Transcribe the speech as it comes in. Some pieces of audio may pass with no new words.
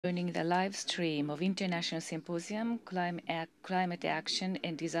Joining the live stream of International Symposium, Climate Action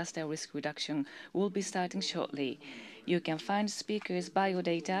and Disaster Risk Reduction will be starting shortly. You can find speakers'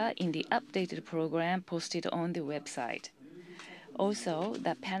 biodata in the updated program posted on the website. Also,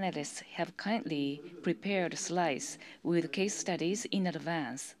 the panelists have kindly prepared slides with case studies in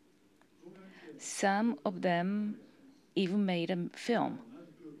advance. Some of them even made a film,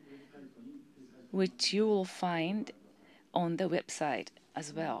 which you will find on the website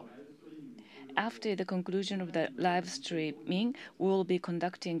as well. After the conclusion of the live streaming, we will be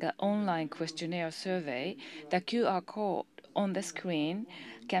conducting an online questionnaire survey. The QR code on the screen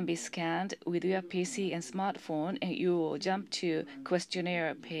can be scanned with your PC and smartphone, and you will jump to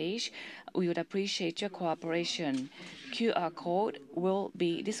questionnaire page. We would appreciate your cooperation. QR code will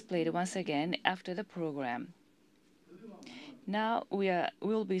be displayed once again after the program. Now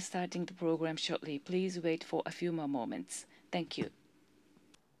we'll be starting the program shortly. Please wait for a few more moments. Thank you.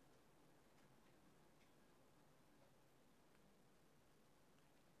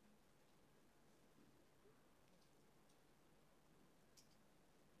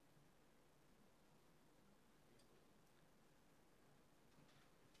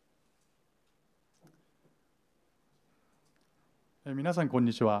 皆さんこん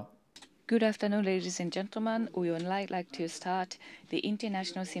にちは。 Good afternoon, ladies and gentlemen. We would like to start the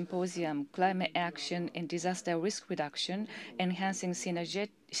International Symposium Climate Action and Disaster Risk Reduction, Enhancing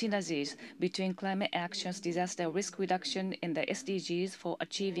Synergies between Climate Action's Disaster Risk Reduction and the SDGs for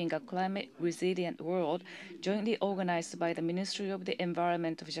Achieving a Climate Resilient World, jointly organized by the Ministry of the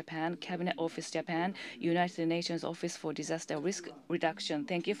Environment of Japan, Cabinet Office Japan, United Nations Office for Disaster Risk Reduction.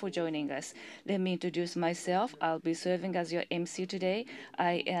 Thank you for joining us. Let me introduce myself. I'll be serving as your MC today.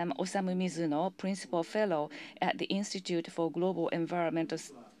 I am Osamu Mizuno, Principal Fellow at the Institute for Global Environmental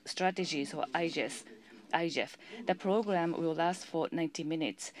Strategies, or IGEF. The program will last for 90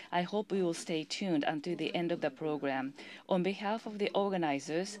 minutes. I hope you will stay tuned until the end of the program. On behalf of the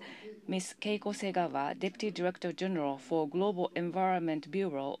organizers, Ms. Keiko Segawa, Deputy Director General for Global Environment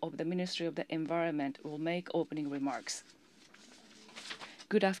Bureau of the Ministry of the Environment, will make opening remarks.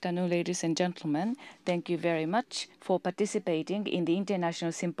 Good afternoon, ladies and gentlemen. Thank you very much for participating in the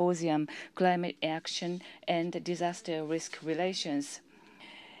International Symposium Climate Action and Disaster Risk Relations.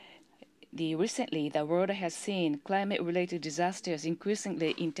 Recently, the world has seen climate-related disasters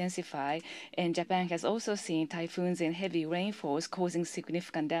increasingly intensify, and Japan has also seen typhoons and heavy rainfalls causing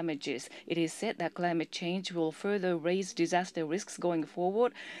significant damages. It is said that climate change will further raise disaster risks going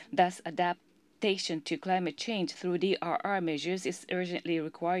forward, thus adaptation to climate change through DRR measures is urgently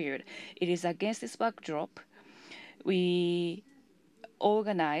required. It is against this backdrop we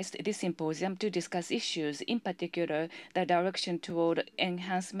organized this symposium to discuss issues, in particular, the direction toward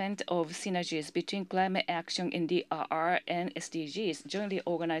enhancement of synergies between climate action in DRR and SDGs, jointly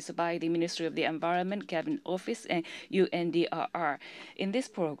organized by the Ministry of the Environment, Cabinet Office, and UNDRR. In this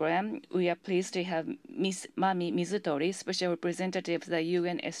program, we are pleased to have Ms. Mami Mizutori, Special Representative of the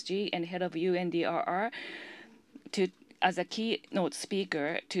UNSG and Head of UNDRR, as a keynote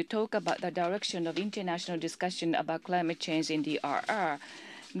speaker to talk about the direction of international discussion about climate change in DRR.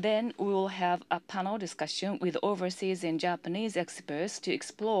 Then we will have a panel discussion with overseas and Japanese experts to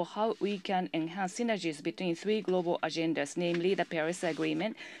explore how we can enhance synergies between three global agendas, namely the Paris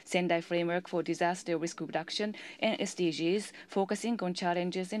Agreement, Sendai Framework for Disaster Risk Reduction, and SDGs, focusing on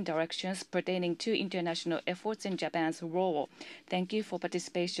challenges and directions pertaining to international efforts and Japan's role. Thank you for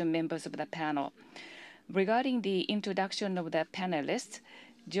participation, members of the panel. Regarding the introduction of the panelists,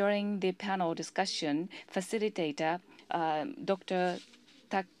 during the panel discussion, facilitator Dr.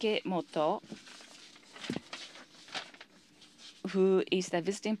 Takemoto, who is the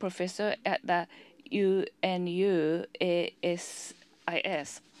visiting professor at the UNUASIS.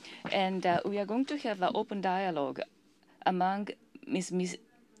 And we are going to have an open dialogue among Ms.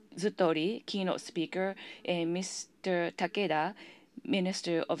 Mizutori, keynote speaker, and Mr. Takeda,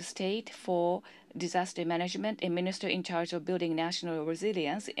 Minister of State for Disaster Management and Minister in charge of Building National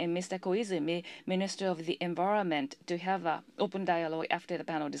Resilience, and Mr. Koizumi, Minister of the Environment, to have an open dialogue after the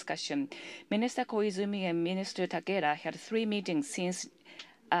panel discussion. Minister Koizumi and Minister Takeda had 3 meetings since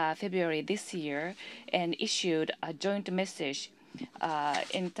February this year and issued a joint message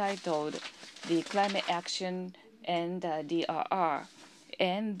entitled The Climate Action and DRR.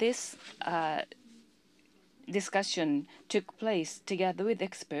 And this discussion took place together with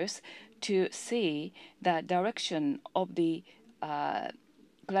experts to see the direction of the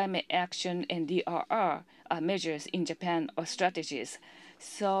climate action and DRR measures in Japan or strategies.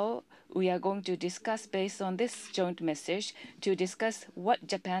 So we are going to discuss based on this joint message to discuss what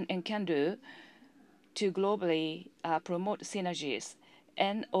Japan can do to globally promote synergies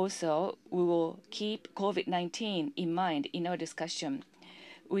And also, we will keep COVID-19 in mind in our discussion.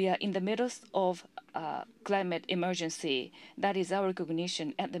 We are in the middle of climate emergency. That is our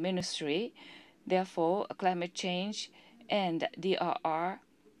recognition at the ministry. Therefore, climate change and DRR,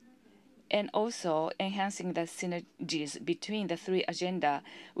 and also enhancing the synergies between the three agenda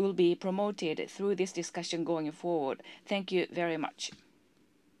will be promoted through this discussion going forward. Thank you very much.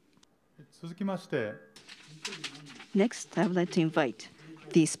 Next, I would like to invite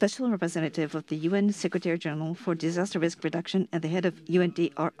the Special Representative of the UN Secretary General for Disaster Risk Reduction and the head of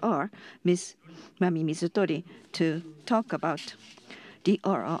UNDRR, Ms. Mami Mizutori, to talk about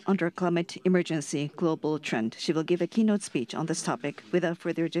DRR under climate emergency global trend. She will give a keynote speech on this topic. Without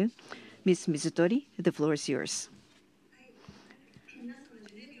further ado, Ms. Mizutori, the floor is yours.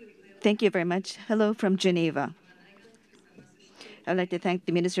 Thank you very much. Hello from Geneva. I'd like to thank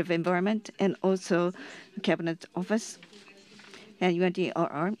the Ministry of Environment and also the Cabinet Office and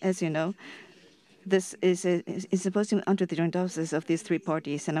UNDRR. As you know, this is a symposium under the joint offices of these three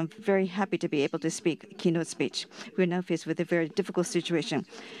parties, and I'm very happy to be able to speak a keynote speech. We're now faced with a very difficult situation,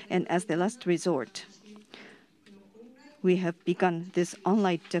 and as the last resort, we have begun this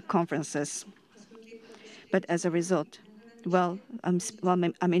online conferences. But as a result, while I'm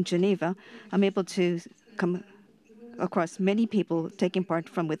in Geneva, I'm able to come across many people taking part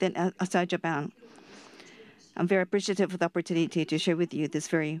from within outside Japan. I'm very appreciative of the opportunity to share with you this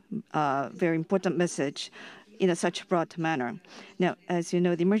very important message in such broad manner. Now, as you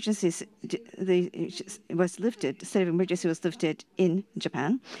know, the emergency was lifted. The state of emergency was lifted in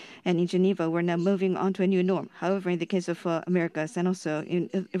Japan, and in Geneva, we're now moving on to a new norm. However, in the case of Americas and also in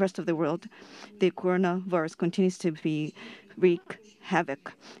the rest of the world, the coronavirus continues to wreak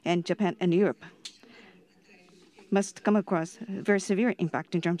havoc, and Japan and Europe must come across a very severe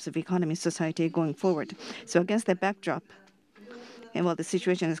impact in terms of economy and society going forward. So against that backdrop, and while the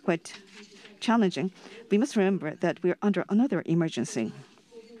situation is quite challenging, we must remember that we are under another emergency.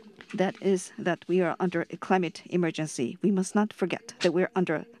 That is that we are under a climate emergency. We must not forget that we're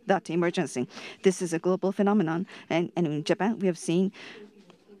under that emergency. This is a global phenomenon, and in Japan we have seen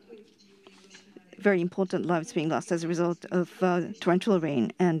very important lives being lost as a result of torrential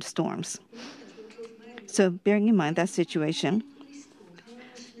rain and storms. So bearing in mind that situation,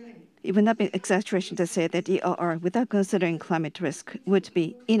 it would not be exaggeration to say that DRR, without considering climate risk, would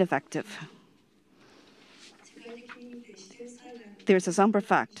be ineffective. There's a somber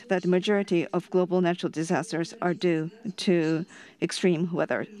fact that the majority of global natural disasters are due to extreme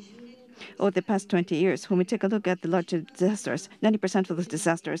weather. Over the past 20 years, when we take a look at the larger disasters, 90% of those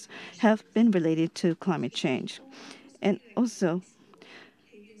disasters have been related to climate change. And also,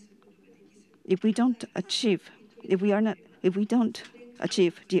 if we don't achieve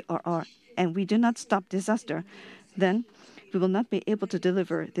DRR and we do not stop disaster, then we will not be able to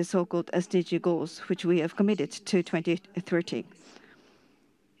deliver the so-called SDG goals, which we have committed to 2030.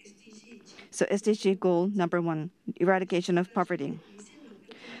 So SDG goal number 1, eradication of poverty.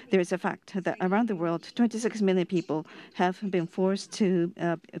 There is a fact that around the world, 26 million people have been forced to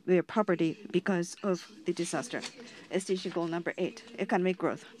bear poverty because of the disaster. SDG goal number 8, economic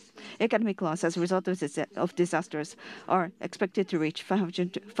growth. Economic loss as a result of disasters are expected to reach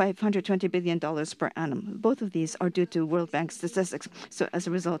 $520 billion per annum. Both of these are due to World Bank statistics. So as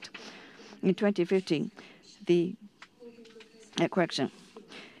a result, in 2015,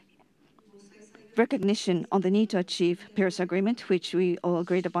 recognition on the need to achieve Paris Agreement, which we all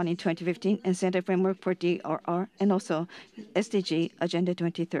agreed upon in 2015, and Center Framework for DRR, and also SDG Agenda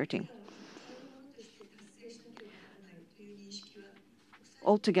 2030.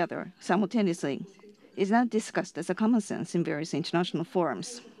 Altogether, simultaneously, is now discussed as a common sense in various international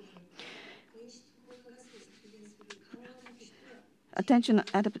forums. Attention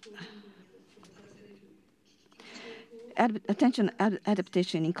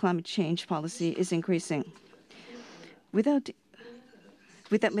adaptation in climate change policy is increasing. Without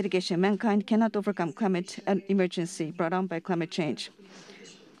mitigation, mankind cannot overcome climate emergency brought on by climate change.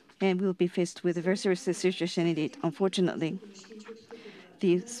 And we will be faced with a very serious situation indeed. Unfortunately,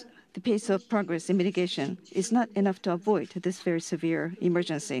 the pace of progress in mitigation is not enough to avoid this very severe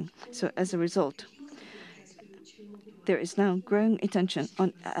emergency. So as a result, there is now growing attention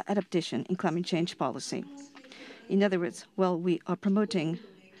on adaptation in climate change policy. In other words, while we are promoting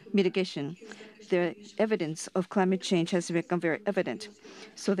mitigation, the evidence of climate change has become very evident.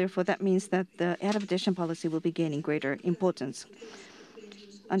 So therefore, that means that the adaptation policy will be gaining greater importance.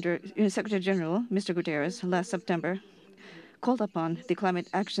 Under Secretary General, Mr. Guterres, last September, called upon the Climate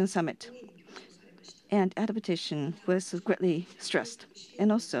Action Summit, and adaptation was greatly stressed.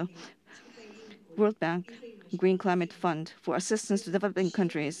 And also, World Bank Green Climate Fund for assistance to developing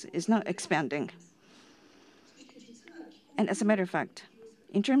countries is now expanding. And as a matter of fact,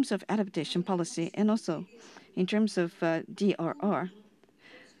 in terms of adaptation policy and also in terms of DRR,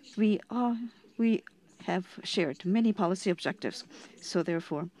 we have shared many policy objectives. So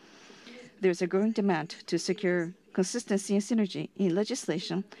therefore, there's a growing demand to secure consistency and synergy in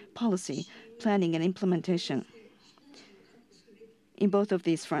legislation, policy, planning, and implementation in both of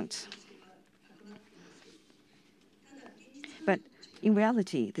these fronts. But in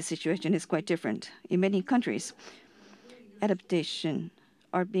reality, the situation is quite different. In many countries, adaptation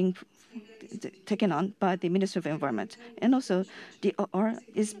are being taken on by the Ministry of Environment. And also, DRR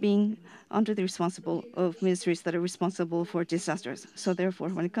is being under the responsible of ministries that are responsible for disasters. So therefore,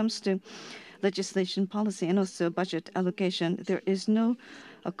 when it comes to legislation, policy, and also budget allocation, there is no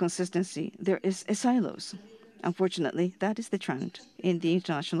consistency. There is a silos. Unfortunately, that is the trend in the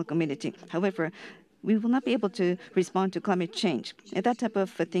international community. However, we will not be able to respond to climate change. And that type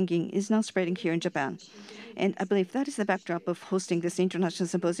of thinking is now spreading here in Japan. And I believe that is the backdrop of hosting this international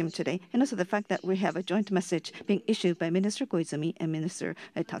symposium today, and also the fact that we have a joint message being issued by Minister Koizumi and Minister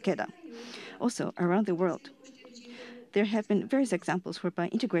Takeda. Also, around the world, there have been various examples whereby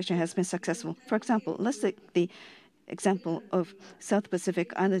integration has been successful. For example, let's take the example of South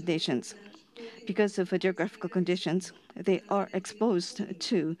Pacific island nations. Because of geographical conditions, they are exposed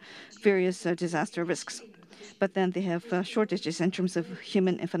to various disaster risks. But then they have shortages in terms of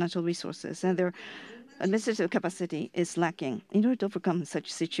human and financial resources, and their administrative capacity is lacking. In order to overcome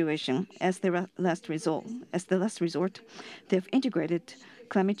such situation, as the last resort, they have integrated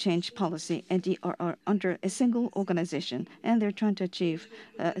climate change policy and DRR under a single organization, and they're trying to achieve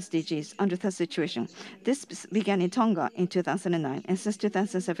SDGs under that situation. This began in Tonga in 2009, and since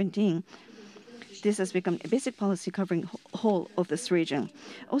 2017, this has become a basic policy covering whole of this region.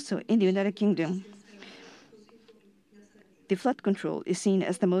 Also, in the United Kingdom, the flood control is seen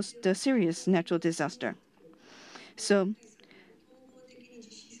as the most serious natural disaster. So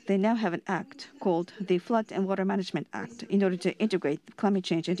they now have an act called the Flood and Water Management Act in order to integrate climate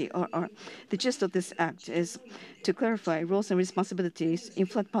change and DRR. The gist of this act is to clarify roles and responsibilities in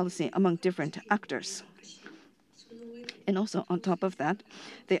flood policy among different actors. And also on top of that,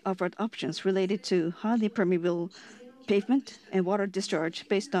 they offered options related to highly permeable pavement and water discharge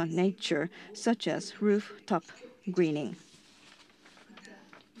based on nature, such as rooftop greening.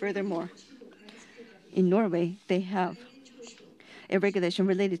 Furthermore, in Norway, they have a regulation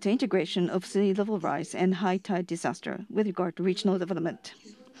related to integration of sea level rise and high tide disaster with regard to regional development.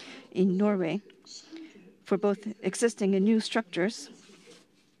 In Norway, for both existing and new structures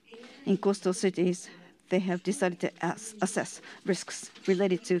in coastal cities, they have decided to assess risks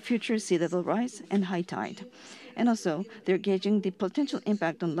related to future sea level rise and high tide. And also, they're gauging the potential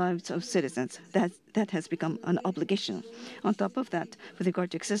impact on lives of citizens. That has become an obligation. On top of that, with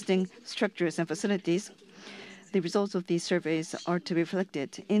regard to existing structures and facilities, the results of these surveys are to be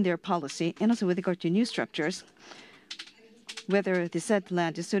reflected in their policy. And also with regard to new structures, whether the said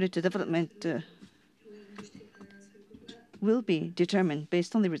land is suited to development will be determined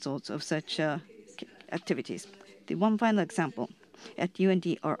based on the results of such activities. The one final example, at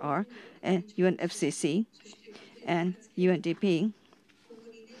UNDRR and UNFCCC and UNDP,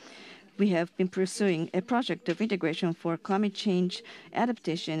 we have been pursuing a project of integration for climate change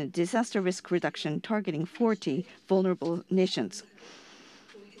adaptation and disaster risk reduction targeting 40 vulnerable nations.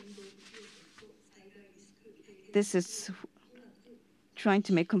 This is trying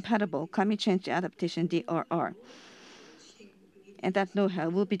to make compatible climate change adaptation DRR. And that know-how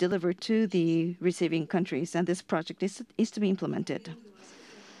will be delivered to the receiving countries, and this project is to be implemented.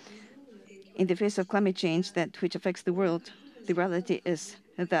 In the face of climate change which affects the world, the reality is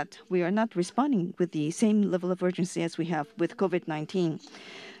that we are not responding with the same level of urgency as we have with COVID-19.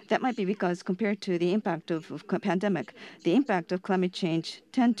 That might be because compared to the impact of pandemic, the impact of climate change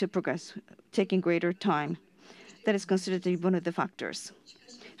tend to progress, taking greater time. That is considered to be one of the factors.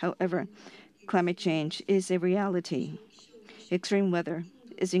 However, climate change is a reality. Extreme weather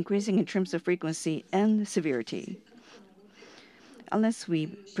is increasing in terms of frequency and severity. Unless we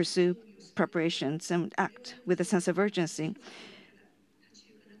pursue preparations and act with a sense of urgency,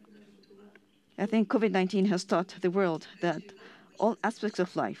 I think COVID-19 has taught the world that all aspects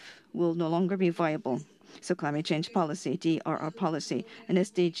of life will no longer be viable. So climate change policy, DRR policy, and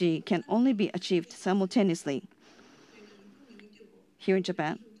SDG can only be achieved simultaneously. Here in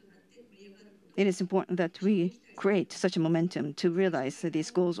Japan, it is important that we create such a momentum to realize these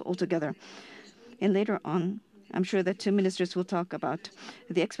goals altogether. And later on, I'm sure that two ministers will talk about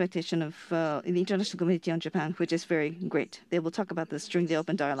the expectation of the international community on Japan, which is very great. They will talk about this during the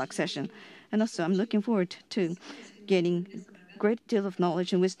open dialogue session. And also, I'm looking forward to gaining a great deal of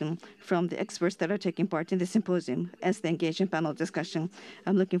knowledge and wisdom from the experts that are taking part in the symposium as they engage in panel discussion.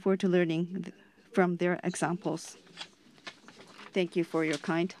 I'm looking forward to learning from their examples. Thank you for your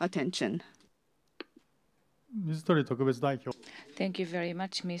kind attention. Thank you very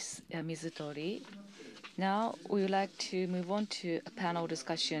much, Ms. Mizutori. Now, we would like to move on to a panel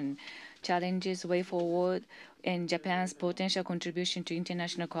discussion, Challenges, Way Forward, and Japan's potential contribution to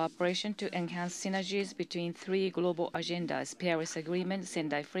international cooperation to enhance synergies between three global agendas, Paris Agreement,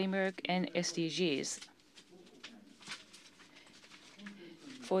 Sendai Framework, and SDGs.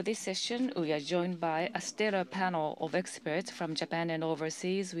 For this session, we are joined by a stellar panel of experts from Japan and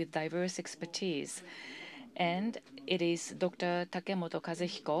overseas with diverse expertise. And it is Dr. Takemoto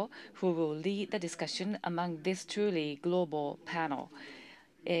Kazuhiko who will lead the discussion among this truly global panel.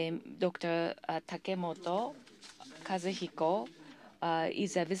 Dr. Takemoto Kazuhiko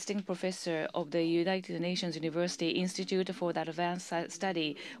is a visiting professor of the United Nations University Institute for the Advanced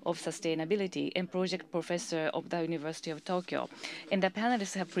Study of Sustainability and project professor of the University of Tokyo. And the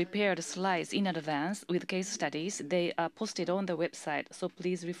panelists have prepared slides in advance with case studies. They are posted on the website, so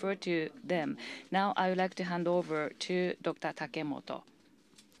please refer to them. Now I would like to hand over to Dr. Takemoto.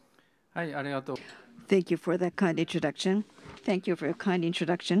 Thank you for that kind introduction. Thank you for your kind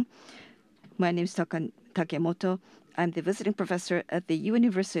introduction. My name is Takemoto. I'm the visiting professor at the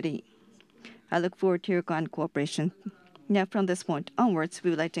University. I look forward to your kind cooperation. Now, from this point onwards, we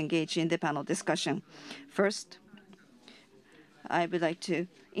would like to engage in the panel discussion. First, I would like to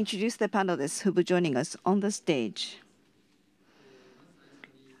introduce the panelists who will be joining us on the stage.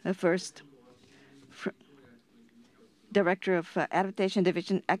 First, Director of Adaptation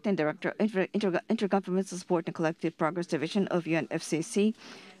Division, Acting Director, Intergovernmental Support and Collective Progress Division of UNFCCC,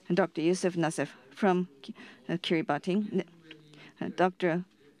 and Dr. Yusuf Nassef from Kiribati, Dr.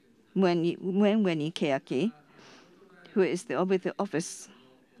 Mwenweni Keaki, who is with the Office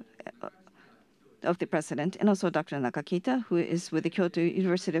of the President, and also Dr. Nakakita, who is with the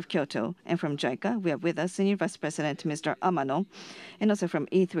University of Kyoto, and from JICA, we have with us Senior Vice President Mr. Amano, and also from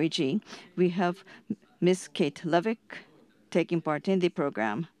E3G, we have Ms. Kate Levick taking part in the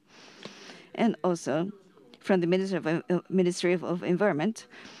program, and also from the Ministry of Environment,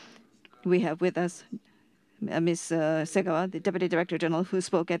 we have with us Ms. Segawa, the Deputy Director General, who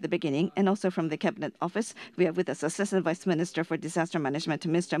spoke at the beginning, and also from the Cabinet Office, we have with us Assistant Vice Minister for Disaster Management,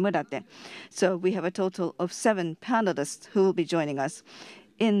 Mr. Murate. So we have a total of 7 panelists who will be joining us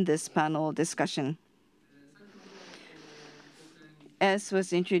in this panel discussion. As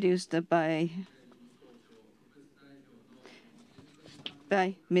was introduced by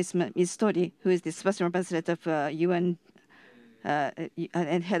Ms. Tori, who is the Special Representative of UN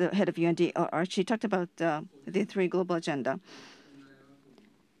and head of UNDRR, she talked about the 3 global agenda.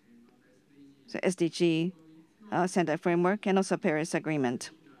 So SDG, Sendai Framework, and also Paris Agreement.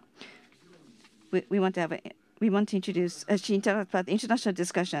 We want to introduce. She talked about the international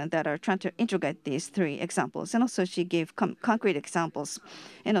discussion that are trying to integrate these 3 examples, and also she gave concrete examples.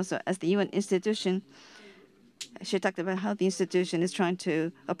 And also, as the UN institution, she talked about how the institution is trying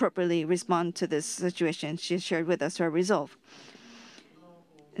to appropriately respond to this situation. She shared with us her resolve.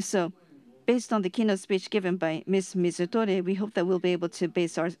 So, based on the keynote speech given by Ms. Mizutori, we hope that we'll be able to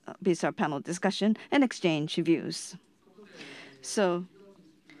base our panel discussion and exchange views. So,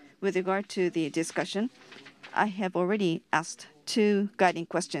 with regard to the discussion, I have already asked 2 guiding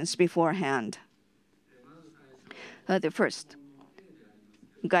questions beforehand. The first,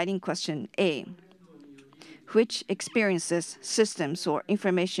 guiding question A. Which experiences, systems, or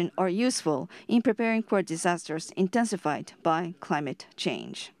information are useful in preparing for disasters intensified by climate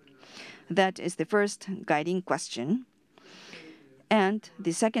change? That is the first guiding question. And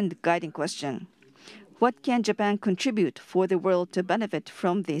the second guiding question, what can Japan contribute for the world to benefit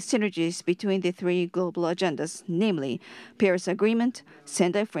from the synergies between the 3 global agendas, namely Paris Agreement,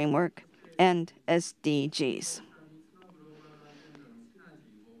 Sendai Framework, and SDGs?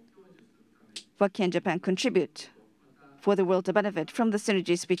 What can Japan contribute for the world to benefit from the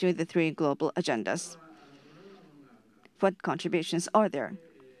synergies between the 3 global agendas? What contributions are there?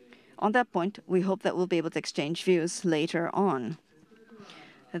 On that point, we hope that we'll be able to exchange views later on.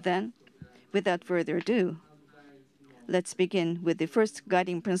 Then, without further ado, let's begin with the first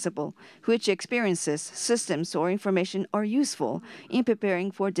guiding principle, which experiences, systems, or information are useful in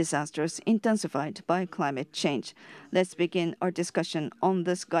preparing for disasters intensified by climate change. Let's begin our discussion on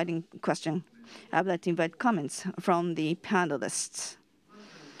this guiding question. I would like to invite comments from the panelists.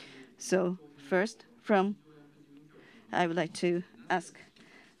 So, first, from I would like to ask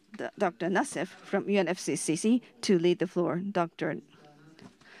Dr. Nassif from UNFCCC to lead the floor. Dr.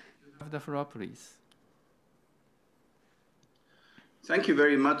 Have the floor, please. Thank you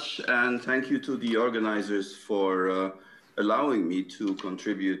very much, and thank you to the organizers for allowing me to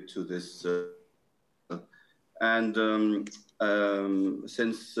contribute to this.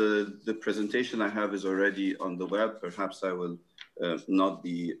 Since the presentation I have is already on the web, perhaps I will not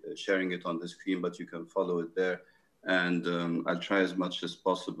be sharing it on the screen, but you can follow it there. And I'll try as much as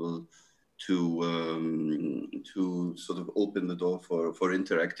possible to sort of open the door for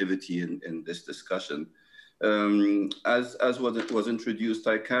interactivity in this discussion. As was introduced,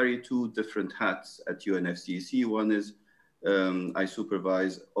 I carry two different hats at UNFCCC. One is I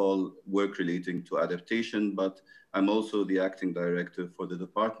supervise all work relating to adaptation, but I'm also the acting director for the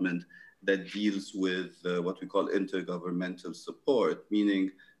department that deals with what we call intergovernmental support,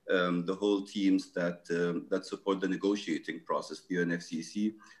 meaning the whole teams that support the negotiating process, the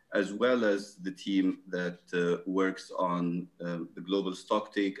UNFCCC, as well as the team that works on the global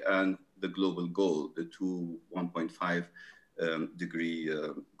stocktake and the global goal, the 1.5 degree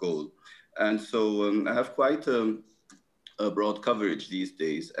goal. And so I have quite a broad coverage these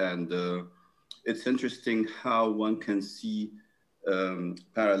days, and it's interesting how one can see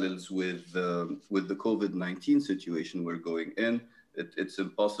parallels with the COVID-19 situation we're going in. It's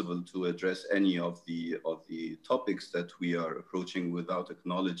impossible to address any of the topics that we are approaching without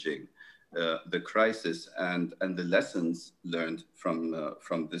acknowledging the crisis and the lessons learned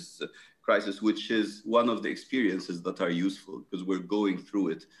from this crisis, which is one of the experiences that are useful because we're going through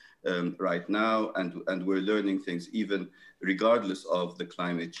it right now, and we're learning things even regardless of the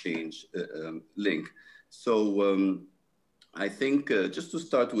climate change link. So I think just to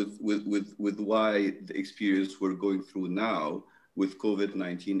start with why the experience we're going through now with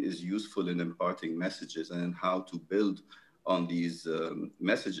COVID-19 is useful in imparting messages and how to build on these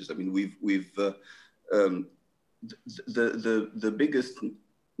messages. I mean, the biggest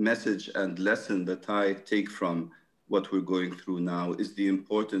message and lesson that I take from what we're going through now is the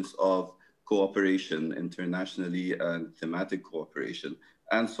importance of cooperation internationally and thematic cooperation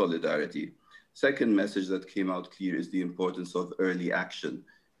and solidarity. Second message that came out clear is the importance of early action.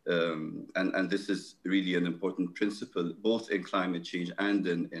 And this is really an important principle, both in climate change and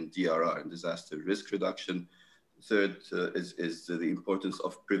in DRR, in disaster risk reduction. Third is the importance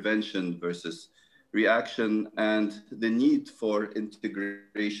of prevention versus reaction and the need for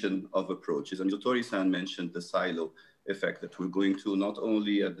integration of approaches. And Yotori-san mentioned the silo effect that we're going to not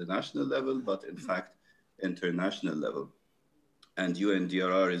only at the national level, but in fact, international level. And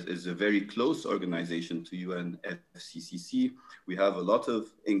UNDRR is a very close organization to UNFCCC. We have a lot of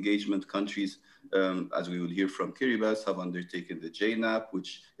engagement. Countries, as we will hear from Kiribati, have undertaken the JNAP,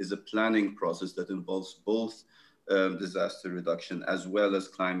 which is a planning process that involves both disaster reduction as well as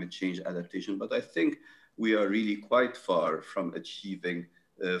climate change adaptation. But I think we are really quite far from achieving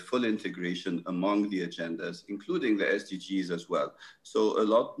full integration among the agendas, including the SDGs as well. So a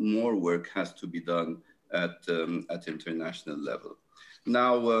lot more work has to be done at international level.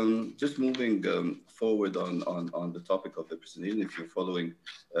 Now, just moving forward on the topic of the presentation, if you're following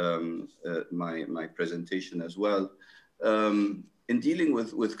my presentation as well, in dealing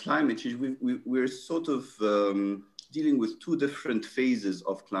with climate change, we're sort of dealing with two different phases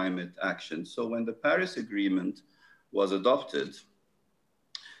of climate action. So when the Paris Agreement was adopted,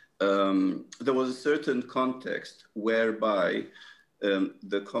 there was a certain context whereby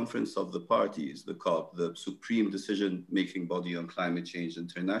the Conference of the Parties, the COP, the supreme decision-making body on climate change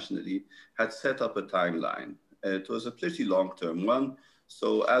internationally, had set up a timeline. It was a pretty long-term one.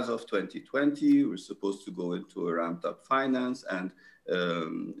 So as of 2020, we're supposed to go into a ramped-up finance, and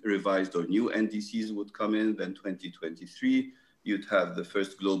revised or new NDCs would come in. Then 2023, you'd have the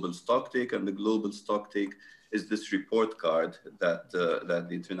first global stocktake, and the global stocktake is this report card that the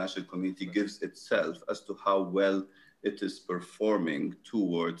international community gives itself as to how well it is performing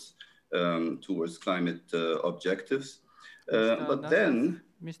towards climate objectives. But then,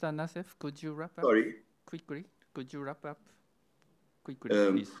 Mr. Nassif, could you wrap up quickly? Could you wrap up quickly,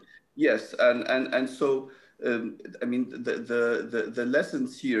 please? Yes, and so I mean the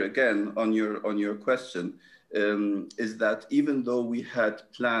lessons here again on your question is that even though we had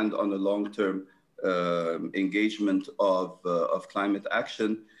planned on a long-term engagement of climate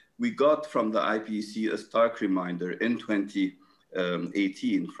action, we got from the IPCC a stark reminder in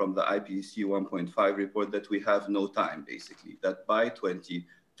 2018 from the IPCC 1.5 report that we have no time, basically, that by 2030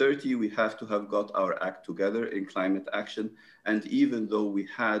 2030, we have to have got our act together in climate action. And even though we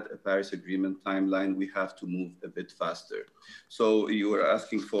had a Paris Agreement timeline, we have to move a bit faster. So you were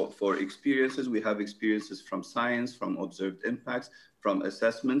asking for experiences. We have experiences from science, from observed impacts, from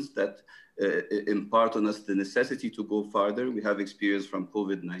assessments that impart on us the necessity to go farther. We have experience from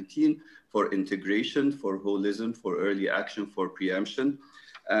COVID-19 for integration, for holism, for early action, for preemption.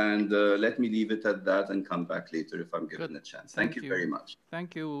 And let me leave it at that and come back later if I'm given a chance. Thank you very much.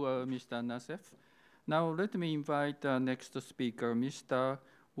 Thank you, Mr. Nassef. Now let me invite the next speaker, Mr.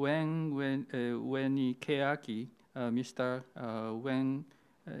 Weni Keaki. Mr.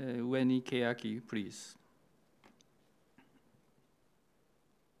 Weni Keaki, please.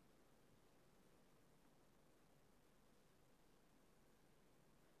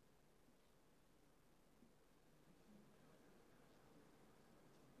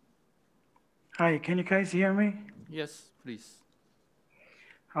 Hi, can you guys hear me? Yes, please.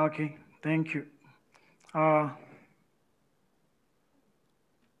 Okay, thank you. To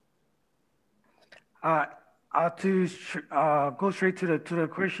go straight to the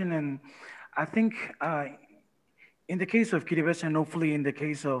question, and I think in the case of Kiribati and hopefully in the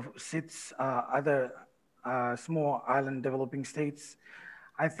case of SIDS, other small island developing states,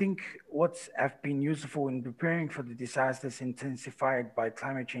 I think what's have been useful in preparing for the disasters intensified by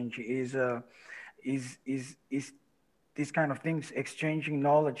climate change is these kind of things, exchanging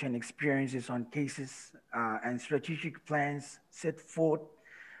knowledge and experiences on cases and strategic plans set forth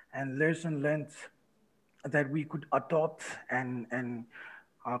and lessons learned that we could adopt and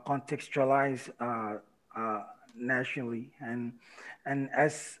contextualize nationally. And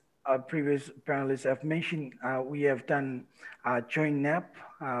as previous panelists have mentioned, we have done a joint NAP,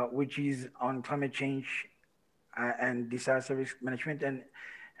 which is on climate change and disaster risk management,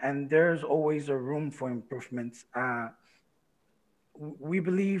 and there's always a room for improvements. We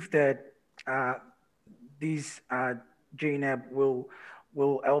believe that this JNAP will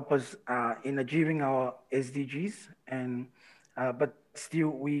help us in achieving our SDGs, and but still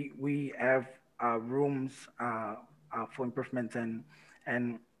we have rooms for improvement,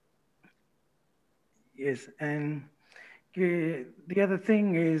 and yes, and the other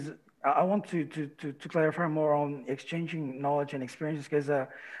thing is I want to clarify more on exchanging knowledge and experiences, because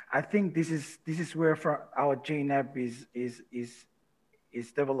I think this is where for our JNAP is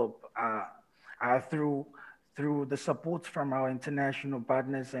developed through the support from our international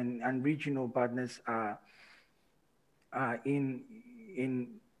partners and regional partners in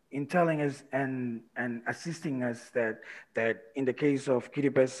telling us and assisting us that in the case of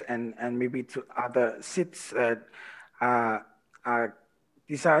Kiribati and maybe to other SIDS that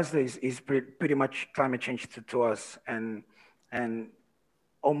disaster is pretty much climate change to us, and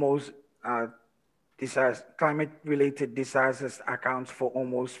almost climate-related disasters accounts for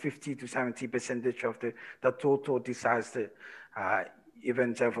almost 50 to 70% of the total disaster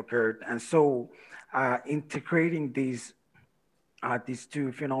events have occurred. And so integrating these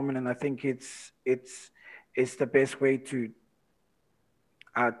two phenomena, I think it's the best way to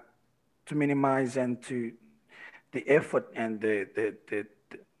minimize and to the effort and the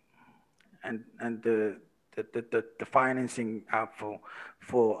financing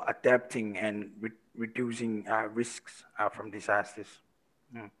for adapting and reducing risks from disasters.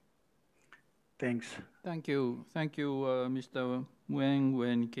 Thanks. Thank you, Mr.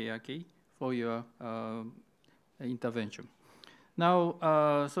 Wen Keaki, for your intervention.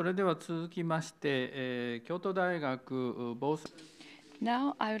 Now, それでは続きまして、京都大学防災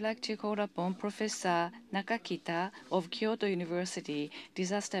Now, I would like to call upon Professor Nakakita of Kyoto University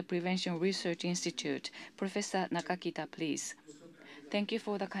Disaster Prevention Research Institute. Professor Nakakita, please. Thank you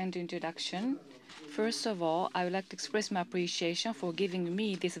for the kind introduction. First of all, I would like to express my appreciation for giving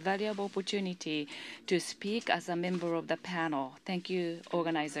me this valuable opportunity to speak as a member of the panel. Thank you,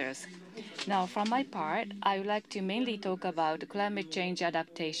 organizers. Now, from my part, I would like to mainly talk about climate change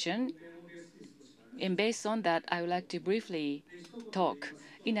adaptation. And based on that, I would like to briefly talk.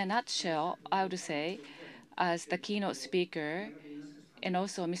 In a nutshell, I would say, as the keynote speaker, and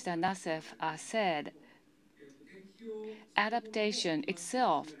also Mr. Nassef said, adaptation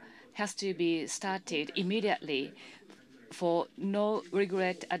itself has to be started immediately for no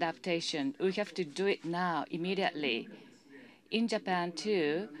regret adaptation. We have to do it now, immediately. In Japan,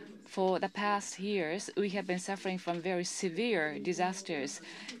 too, for the past years, we have been suffering from very severe disasters,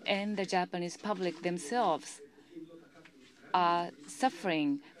 and the Japanese public themselves are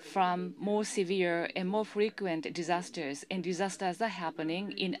suffering from more severe and more frequent disasters, and disasters are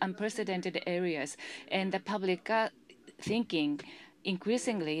happening in unprecedented areas, and the public are thinking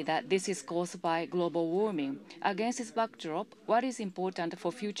increasingly that this is caused by global warming. Against this backdrop, what is important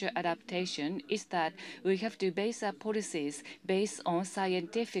for future adaptation is that we have to base our policies based on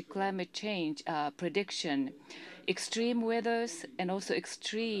scientific climate change prediction. Extreme weathers and also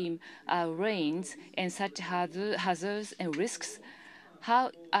extreme rains and such hazards and risks,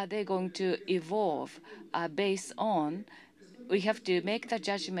 how are they going to evolve based on we have to make the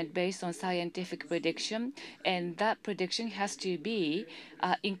judgment based on scientific prediction, and that prediction has to be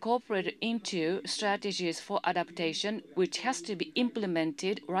incorporated into strategies for adaptation, which has to be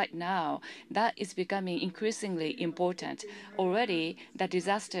implemented right now. That is becoming increasingly important. Already, the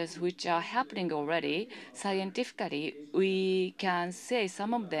disasters which are happening already, scientifically, we can say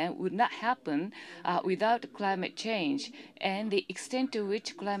some of them would not happen without climate change, and the extent to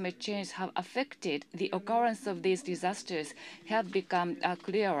which climate change have affected the occurrence of these disasters have become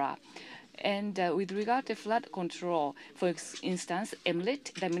clearer. And with regard to flood control, for instance,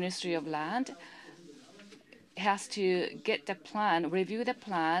 MLIT, the Ministry of Land, has to get the plan, review the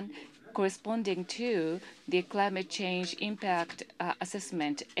plan corresponding to the climate change impact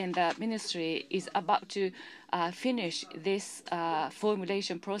assessment, and the ministry is about to finish this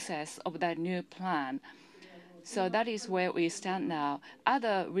formulation process of that new plan. So that is where we stand now.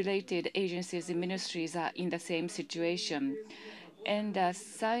 Other related agencies and ministries are in the same situation. And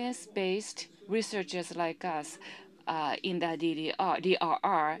science-based researchers like us in the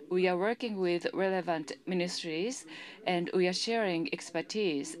DRR, we are working with relevant ministries, and we are sharing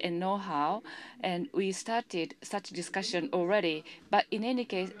expertise and know-how, and we started such discussion already. But in any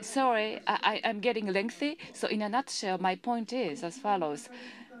case, sorry, I'm getting lengthy. So in a nutshell, my point is as follows.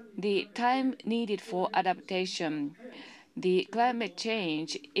 The time needed for adaptation, the climate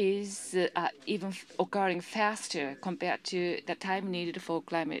change is even occurring faster compared to the time needed for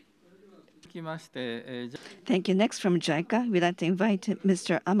climate. Thank you. Next from JICA, we'd like to invite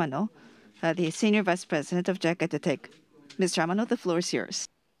Mr. Amano, the Senior Vice President of JICA, to take. Mr. Amano, the floor is yours.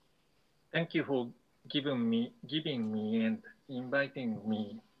 Thank you for giving me and inviting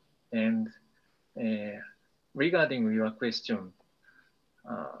me. And regarding your question,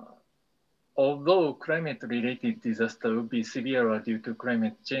 although climate-related disaster will be severer due to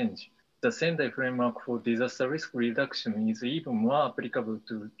climate change, the Sendai framework for disaster risk reduction is even more applicable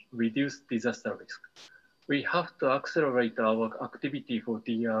to reduce disaster risk. We have to accelerate our activity for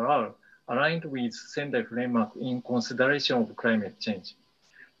DRR aligned with Sendai framework in consideration of climate change.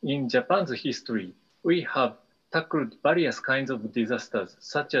 In Japan's history, we have tackled various kinds of disasters,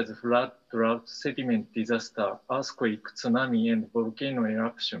 such as flood, drought, sediment disaster, earthquake, tsunami, and volcano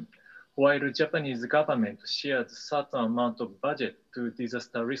eruption, while the Japanese government shared a certain amount of budget to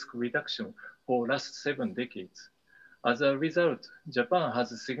disaster risk reduction for the last 7 decades. As a result, Japan has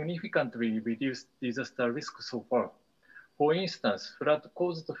significantly reduced disaster risk so far. For instance,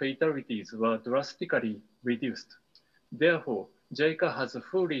 flood-caused fatalities were drastically reduced. Therefore, JICA has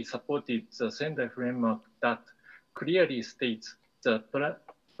fully supported the Sendai framework that clearly states the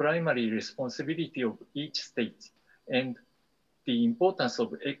primary responsibility of each state and the importance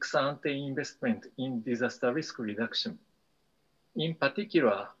of ex-ante investment in disaster risk reduction. In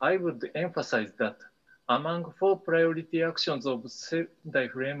particular, I would emphasize that among 4 priority actions of Sendai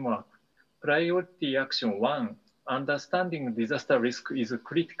framework, priority action 1, understanding disaster risk, is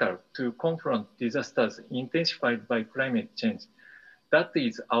critical to confront disasters intensified by climate change. That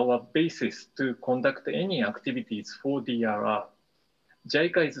is our basis to conduct any activities for DRR.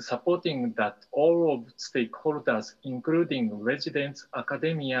 JICA is supporting that all of stakeholders, including residents,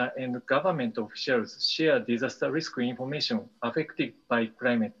 academia, and government officials, share disaster risk information affected by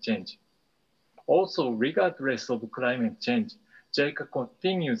climate change. Also, regardless of climate change, JICA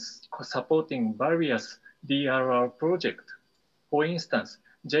continues supporting various DRR projects. For instance,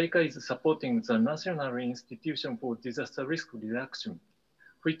 JICA is supporting the National Institution for Disaster Risk Reduction,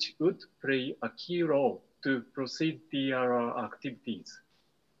 which would play a key role to proceed DRR activities.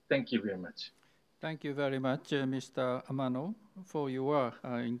 Thank you very much. Thank you very much, Mr. Amano, for your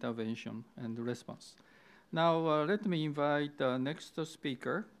intervention and response. Now, let me invite the next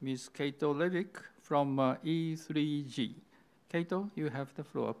speaker, Ms. Kato Levick from E3G. Kato, you have the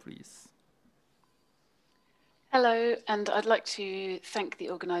floor, please. Hello, and I'd like to thank the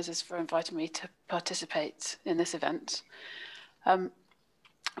organisers for inviting me to participate in this event.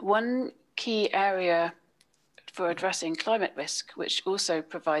 One key area for addressing climate risk, which also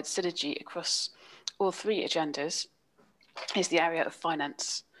provides synergy across all 3 agendas, is the area of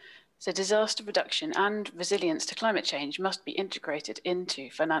finance. So disaster reduction and resilience to climate change must be integrated into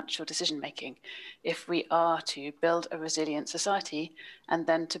financial decision-making if we are to build a resilient society and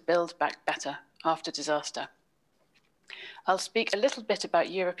then to build back better after disaster. I'll speak a little bit about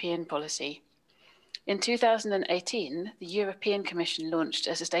European policy. In 2018, the European Commission launched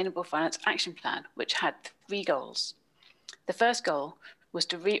a Sustainable Finance Action Plan, which had 3 goals. The first goal was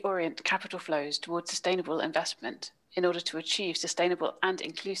to reorient capital flows towards sustainable investment in order to achieve sustainable and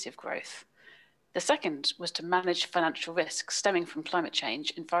inclusive growth. The second was to manage financial risks stemming from climate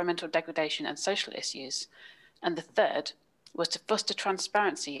change, environmental degradation, and social issues. And the third was to foster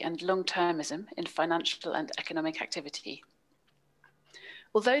transparency and long-termism in financial and economic activity.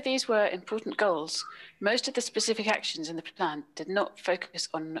 Although these were important goals, most of the specific actions in the plan did not focus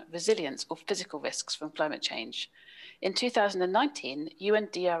on resilience or physical risks from climate change. In 2019,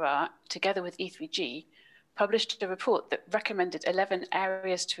 UNDRR, together with E3G, published a report that recommended 11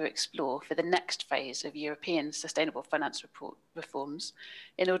 areas to explore for the next phase of European sustainable finance reforms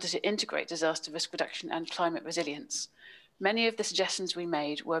in order to integrate disaster risk reduction and climate resilience. Many of the suggestions we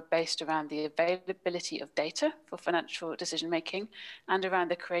made were based around the availability of data for financial decision making and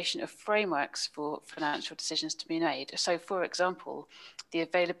around the creation of frameworks for financial decisions to be made. So, for example, the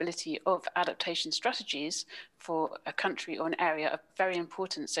availability of adaptation strategies for a country or an area are very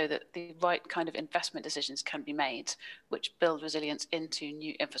important so that the right kind of investment decisions can be made, which build resilience into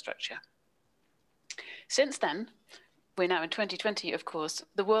new infrastructure. Since then, we're now in 2020, of course,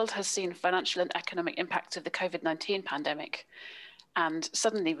 the world has seen financial and economic impacts of the COVID-19 pandemic, and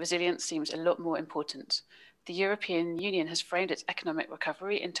suddenly resilience seems a lot more important. The European Union has framed its economic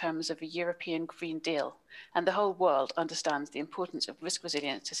recovery in terms of a European Green Deal, and the whole world understands the importance of risk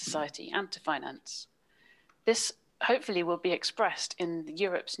resilience to society and to finance. This hopefully will be expressed in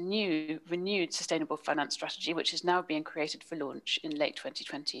Europe's new renewed sustainable finance strategy, which is now being created for launch in late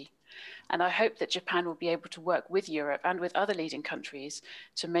 2020. And I hope that Japan will be able to work with Europe and with other leading countries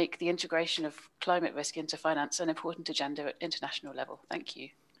to make the integration of climate risk into finance an important agenda at international level. Thank you.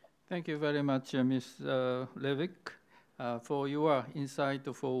 Thank you very much, Ms. Levick, for your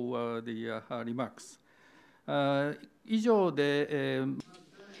insightful remarks.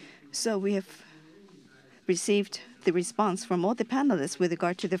 So we have received the response from all the panelists with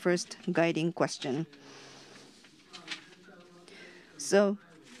regard to the first guiding question. So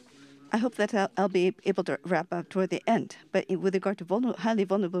I hope that I'll be able to wrap up toward the end. But with regard to highly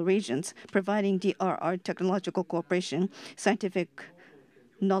vulnerable regions, providing DRR technological cooperation, scientific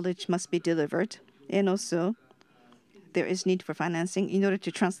knowledge must be delivered, and also there is need for financing in order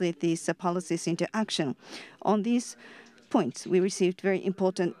to translate these policies into action. On these points, we received very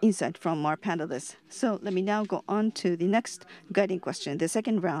important insight from our panelists. So let me now go on to the next guiding question, the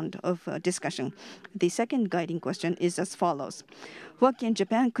second round of discussion. The second guiding question is as follows. What can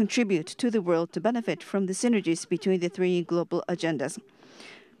Japan contribute to the world to benefit from the synergies between the 3 global agendas?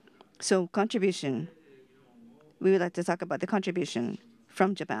 So contribution. We would like to talk about the contribution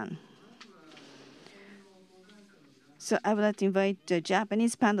from Japan. So I would like to invite the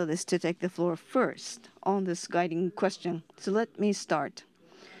Japanese panelists to take the floor first on this guiding question. So let me start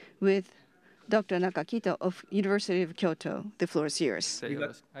with Dr. Nakakito of University of Kyoto. The floor is yours.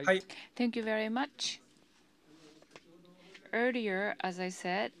 Thank you very much. Earlier, as I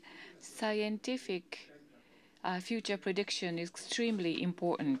said, scientific future prediction is extremely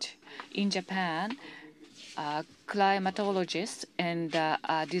important. In Japan, climatologists and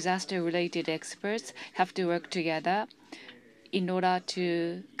disaster-related experts have to work together in order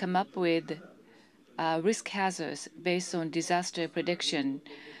to come up with risk hazards based on disaster prediction.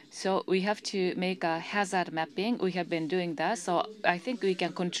 So we have to make a hazard mapping. We have been doing that. So I think we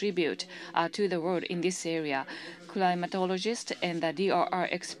can contribute to the world in this area. Climatologists and the DRR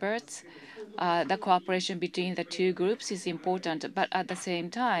experts, the cooperation between the 2 groups is important. But at the same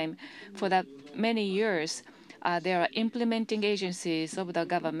time, for the many years, there are implementing agencies of the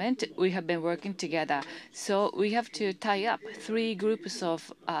government. We have been working together. So we have to tie up 3 groups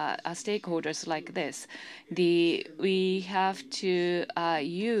of stakeholders like this. We have to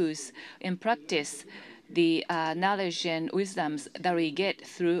use and practice the knowledge and wisdoms that we get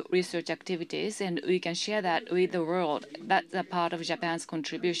through research activities, and we can share that with the world. That's a part of Japan's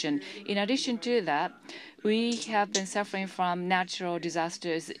contribution. In addition to that, we have been suffering from natural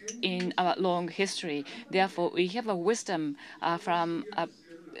disasters in our long history. Therefore, we have a wisdom from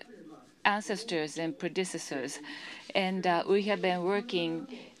ancestors and predecessors. And we have been working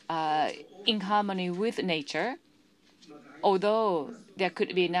in harmony with nature. Although there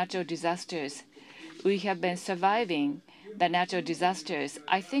could be natural disasters, we have been surviving the natural disasters.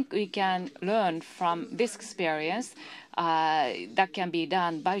 I think we can learn from this experience that can be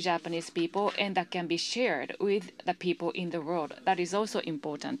done by Japanese people and that can be shared with the people in the world. That is also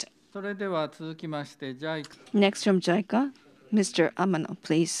important. Next from JICA, Mr. Amano,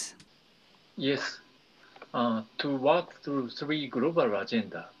 please. Yes. To work through three global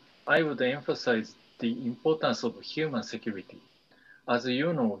agendas, I would emphasize the importance of human security. As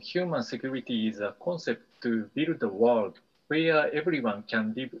you know, human security is a concept to build a world where everyone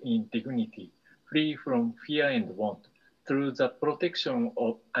can live in dignity, free from fear and want, through the protection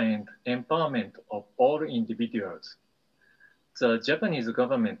of and empowerment of all individuals. The Japanese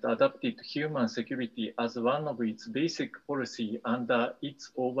government adopted human security as one of its basic policy under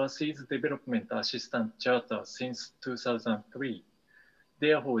its Overseas Development Assistance Charter since 2003.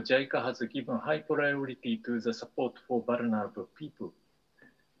 Therefore, JICA has given high priority to the support for vulnerable people.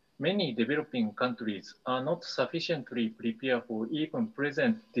 Many developing countries are not sufficiently prepared for even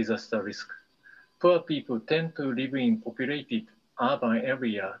present disaster risk. Poor people tend to live in populated urban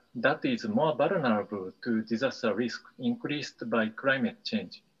area that is more vulnerable to disaster risk increased by climate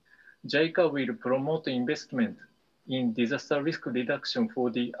change. JICA will promote investment in disaster risk reduction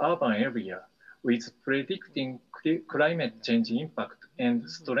for the urban area with predicting climate change impact and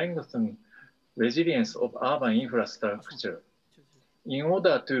strengthen resilience of urban infrastructure. In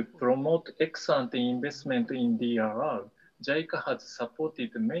order to promote ex-ante investment in DRR, JICA has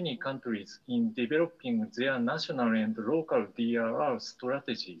supported many countries in developing their national and local DRR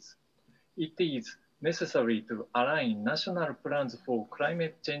strategies. It is necessary to align national plans for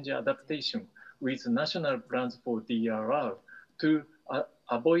climate change adaptation with national plans for DRR to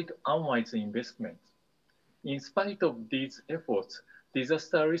avoid unwise investments. In spite of these efforts,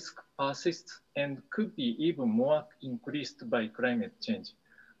 disaster risk persists and could be even more increased by climate change.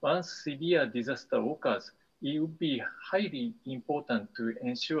 Once severe disaster occurs, it would be highly important to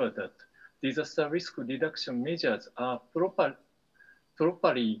ensure that disaster risk reduction measures are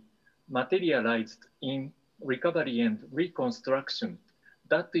properly materialized in recovery and reconstruction.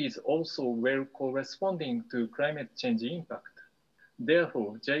 That is also well corresponding to climate change impact.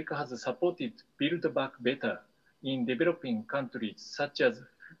 Therefore, JICA has supported Build Back Better in developing countries such as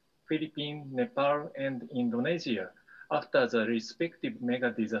Philippines, Nepal, and Indonesia after the respective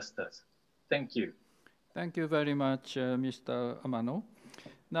mega disasters. Thank you. Thank you very much, Mr. Amano.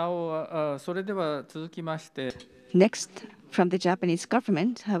 Now, それでは続きまして。Next, from the Japanese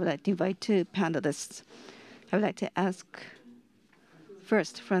government, I would like to invite two panelists. I would like to ask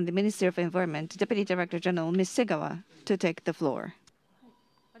first from the Ministry of Environment, Deputy Director General Ms. Segawa, to take the floor.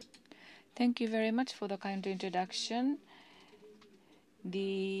 Thank you very much for the kind introduction.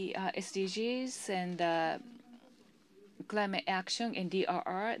 The SDGs and climate action and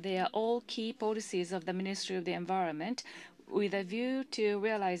DRR, they are all key policies of the Ministry of the Environment with a view to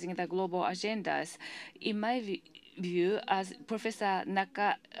realizing the global agendas. In my view, as Professor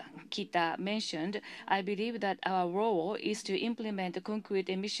Nakakita mentioned, I believe that our role is to implement concrete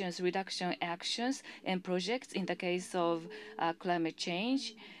emissions reduction actions and projects in the case of climate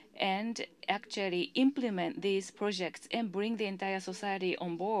change, and actually implement these projects and bring the entire society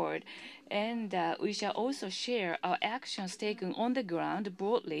on board. And we shall also share our actions taken on the ground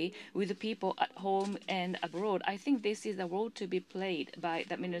broadly with the people at home and abroad. I think this is a role to be played by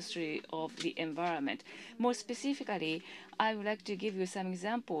the Ministry of the Environment. More specifically, I would like to give you some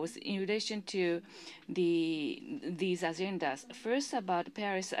examples in relation to these agendas. First, about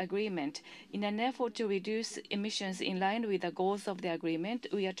Paris Agreement. In an effort to reduce emissions in line with the goals of the agreement,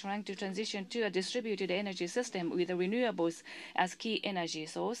 we are trying to transition to a distributed energy system with the renewables as key energy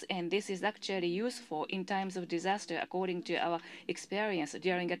source, and this is actually useful in times of disaster. According to our experience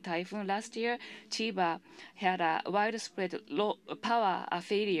during a typhoon last year, Chiba had a widespread low power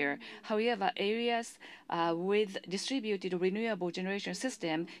failure. However, areas with distributed renewable generation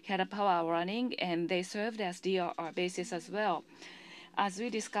system had a power running, and they served as DRR basis as well. As we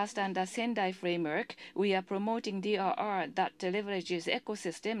discussed under Sendai framework, we are promoting DRR that leverages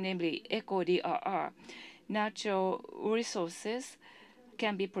ecosystem, namely eco-DRR. Natural resources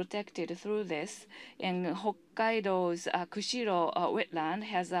can be protected through this, and Hokkaido's Kushiro wetland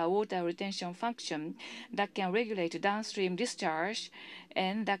has a water retention function that can regulate downstream discharge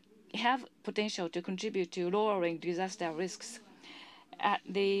and that have potential to contribute to lowering disaster risks. At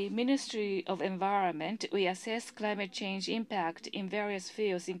the Ministry of Environment, we assess climate change impact in various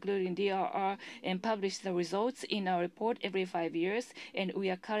fields, including DRR, and publish the results in our report every 5 years, and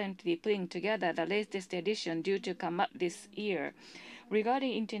we are currently putting together the latest edition due to come up this year.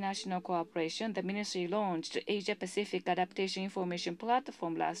 Regarding international cooperation, the Ministry launched Asia-Pacific Adaptation Information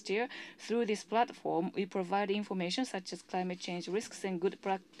Platform last year. Through this platform, we provide information such as climate change risks and good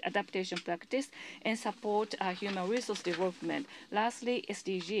adaptation practice and support human resource development. Lastly,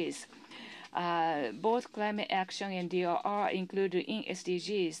 SDGs. Both climate action and DRR are included in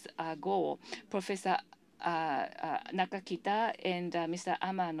SDGs goal. Professor Nakakita and Mr.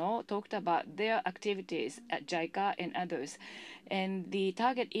 Amano talked about their activities at JICA and others. And the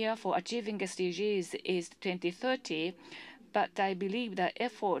target year for achieving SDGs is 2030. But I believe the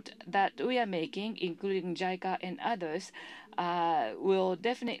effort that we are making, including JICA and others, will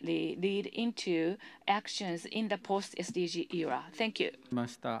definitely lead into actions in the post-SDG era. Thank you. ま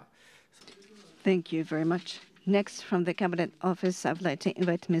した。 Thank you very much. Next, from the Cabinet Office, I would like to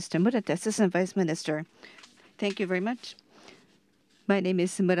invite Mr. Murate, Assistant Vice Minister. Thank you very much. My name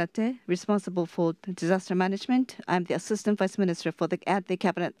is Murate, responsible for disaster management. I'm the Assistant Vice Minister at the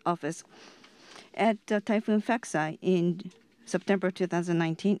Cabinet Office. At Typhoon Faxai in September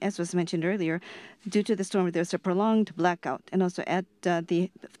 2019, as was mentioned earlier, due to the storm, there was a prolonged blackout. And also at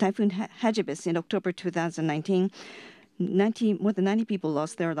the Typhoon Hagibis in October 2019, more than 90 people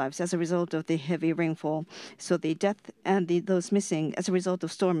lost their lives as a result of the heavy rainfall. So the death and those missing as a result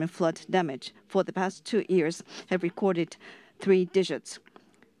of storm and flood damage for the past 2 years have recorded 3 digits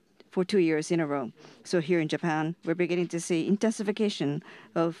for 2 years in a row. So here in Japan, we're beginning to see intensification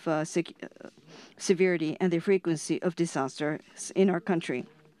of severity and the frequency of disasters in our country.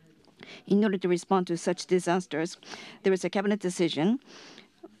 In order to respond to such disasters, there was a cabinet decision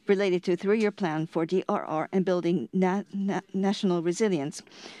related to a 3-year plan for DRR and building national resilience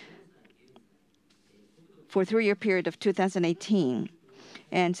for a 3-year period of 2018.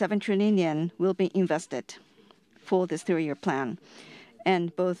 And 7 trillion yen will be invested for this 3-year plan.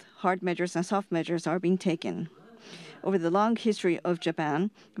 And both hard measures and soft measures are being taken. Over the long history of Japan,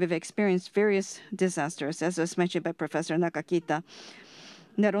 we've experienced various disasters, as was mentioned by Professor Nakakita,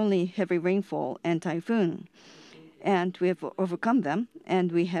 not only heavy rainfall and typhoon, and we have overcome them,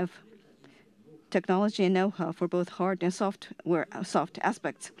 and we have technology and know-how for both hard and soft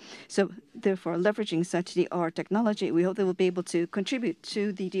aspects. So therefore, leveraging such DRR technology, we hope they will be able to contribute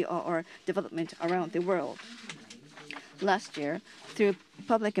to the DRR development around the world. Last year, through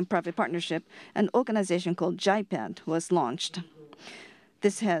public and private partnership, an organization called JIPAD was launched.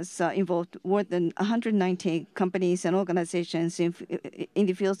 This has involved more than 190 companies and organizations in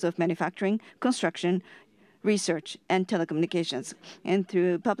the fields of manufacturing, construction, research, and telecommunications. And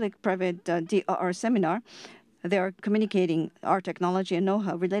through public-private DRR seminar, they are communicating our technology and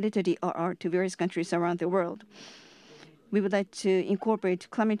know-how related to DRR to various countries around the world. We would like to incorporate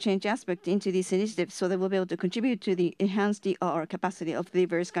climate change aspect into these initiatives so that we'll be able to contribute to the enhanced DRR capacity of the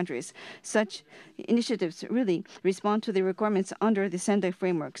various countries. Such initiatives really respond to the requirements under the Sendai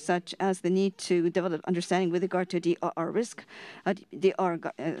framework, such as the need to develop understanding with regard to DRR risk,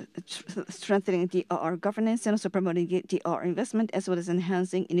 strengthening DRR governance, and also promoting DRR investment, as well as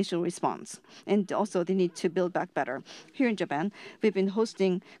enhancing initial response. And also the need to build back better. Here in Japan, we've been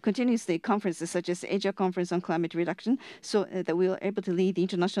hosting continuously conferences such as the Asia Conference on Climate Reduction, so that we are able to lead the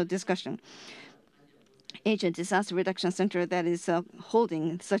international discussion. Asian Disaster Reduction Center that is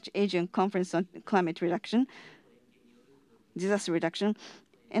holding such Asian Conference on Climate Reduction, Disaster Reduction,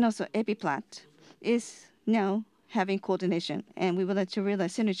 and also EPIPLAT is now having coordination, and we would like to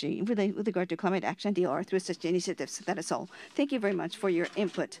realize synergy with regard to climate action DR through such initiatives. That is all. Thank you very much for your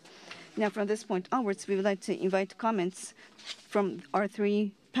input. Now, from this point onwards, we would like to invite comments from our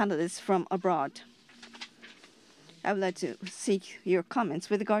 3 panelists from abroad. I would like to seek your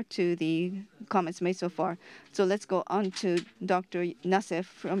comments with regard to the comments made so far. So let's go on to Dr. Nassef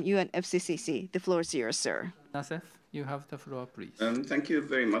from UNFCCC. The floor is yours, sir. Nassef, you have the floor, please. Thank you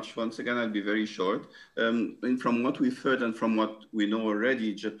very much. Once again, I'll be very short. And from what we've heard and from what we know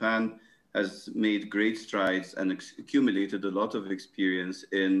already, Japan has made great strides and accumulated a lot of experience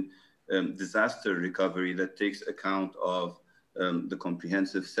in disaster recovery that takes account of the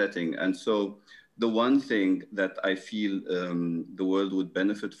comprehensive setting. And so the one thing that I feel the world would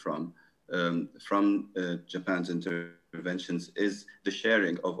benefit from Japan's interventions is the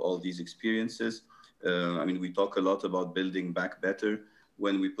sharing of all these experiences. I mean, we talk a lot about building back better.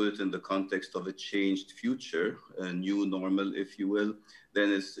 When we put it in the context of a changed future, a new normal, if you will,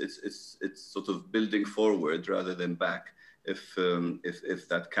 then it's sort of building forward rather than back. If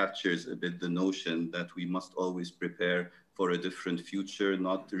that captures a bit the notion that we must always prepare for a different future,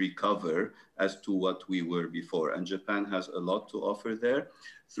 not recover as to what we were before. And Japan has a lot to offer there.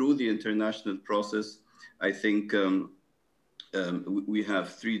 Through the international process, I think we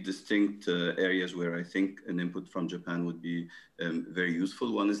have 3 distinct areas where I think an input from Japan would be very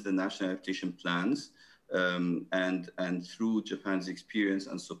useful. One is the national adaptation plans. And through Japan's experience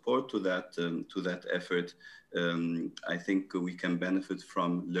and support to that effort, I think we can benefit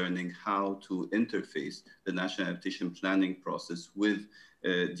from learning how to interface the national adaptation planning process with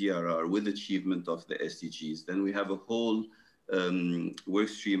DRR, with achievement of the SDGs. Then we have a whole work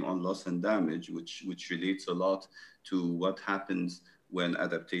stream on loss and damage, which relates a lot to what happens when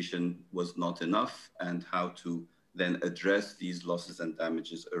adaptation was not enough and how to then address these losses and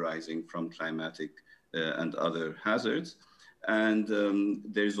damages arising from climatic and other hazards. And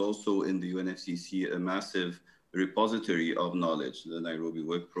there's also in the UNFCCC a massive repository of knowledge, the Nairobi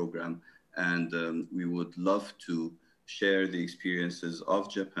Work Program, and we would love to share the experiences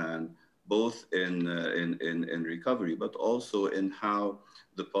of Japan, both in recovery, but also in how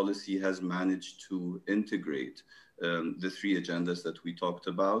the policy has managed to integrate the three agendas that we talked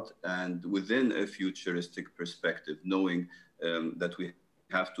about, and within a futuristic perspective, knowing that we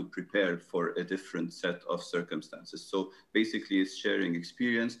have to prepare for a different set of circumstances. So basically it's sharing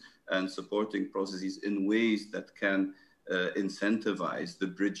experience and supporting processes in ways that can incentivize the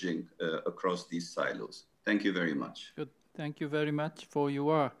bridging across these silos. Thank you very much. Good. Thank you very much for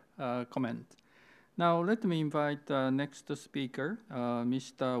your comment. Now let me invite next speaker,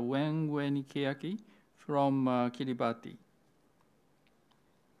 Mr. Wen Keaki from Kiribati.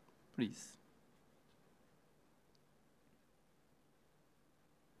 Please.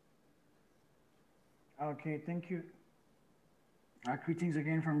 Okay, thank you. Greetings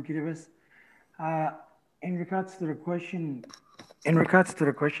again from Kiribati. In regards to the question,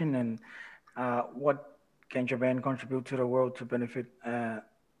 and what can Japan contribute to the world to benefit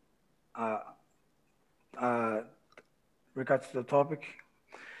regards to the topic,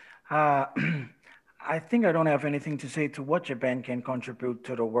 I think I don't have anything to say to what Japan can contribute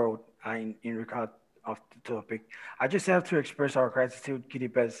to the world in regard of the topic. I just have to express our gratitude,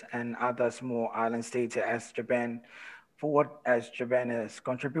 Kiribati and other small island states as Japan, for what as Japan has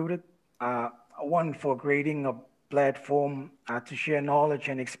contributed. One, for creating a platform to share knowledge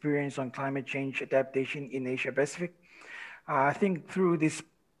and experience on climate change adaptation in Asia Pacific. I think through this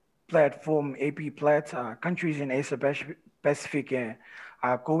platform, countries in Asia Pacific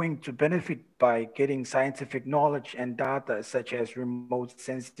are going to benefit by getting scientific knowledge and data such as remote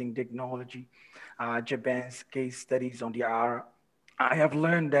sensing technology, Japan's case studies on the R. I have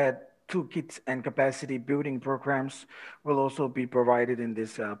learned that toolkits and capacity building programs will also be provided in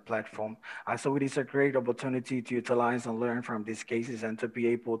this platform. So it is a great opportunity to utilize and learn from these cases and to be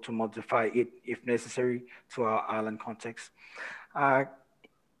able to modify it if necessary to our island context.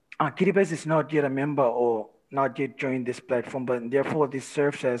 Kiribati is not yet a member or not yet joined this platform, but therefore this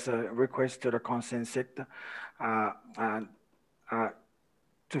serves as a request to the concerned sector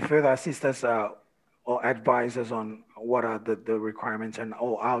to further assist us or advise us on what are the requirements and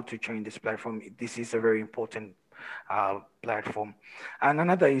how to join this platform. This is a very important platform. And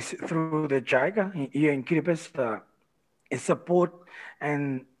another is through the JICA here in Kiribati, is support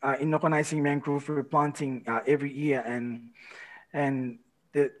and in organizing mangrove replanting every year and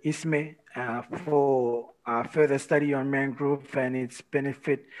the ISME for further study on mangrove and its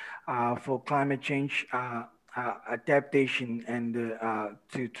benefit for climate change adaptation and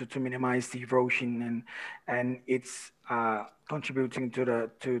to minimize the erosion and it's contributing to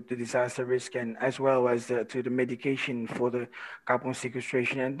the disaster risk and as well as to the mitigation for the carbon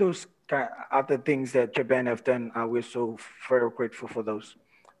sequestration and those other things that Japan have done. We're so very grateful for those.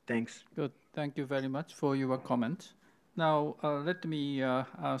 Thanks. Good. Thank you very much for your comment. Now let me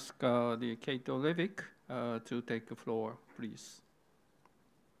ask the Kato Levick to take the floor, please.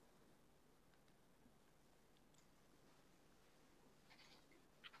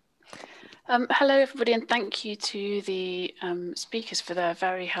 Hello, everybody, and thank you to the speakers for their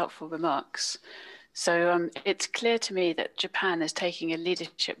very helpful remarks. So it's clear to me that Japan is taking a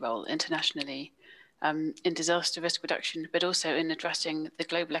leadership role internationally in disaster risk reduction, but also in addressing the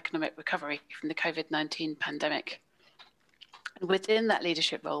global economic recovery from the COVID-19 pandemic. And within that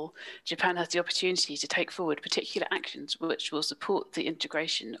leadership role, Japan has the opportunity to take forward particular actions which will support the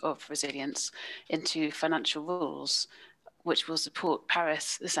integration of resilience into financial rules, which will support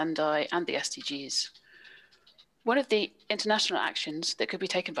Paris, the Sendai, and the SDGs. One of the international actions that could be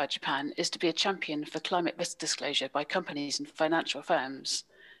taken by Japan is to be a champion for climate risk disclosure by companies and financial firms,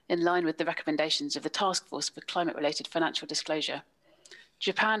 in line with the recommendations of the Task Force for Climate-Related Financial Disclosure.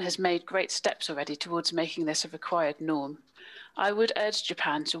 Japan has made great steps already towards making this a required norm. I would urge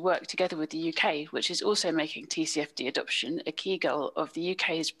Japan to work together with the UK, which is also making TCFD adoption a key goal of the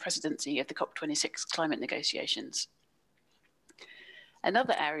UK's presidency of the COP26 climate negotiations.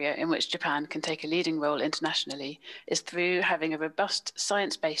 Another area in which Japan can take a leading role internationally is through having a robust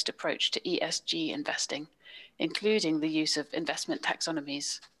science-based approach to ESG investing, including the use of investment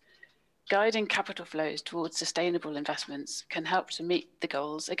taxonomies. Guiding capital flows towards sustainable investments can help to meet the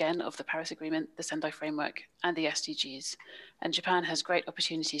goals, again, of the Paris Agreement, the Sendai Framework, and the SDGs. And Japan has great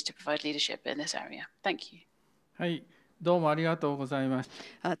opportunities to provide leadership in this area. Thank you. はい。どうもありがとうございまし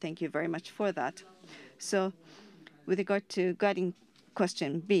た。Thank you very much for that. So, with regard to guiding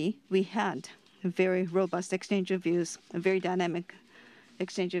question B, we had a very robust exchange of views, a very dynamic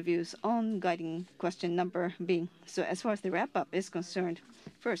exchange of views on guiding question number B. So, as far as the wrap up is concerned,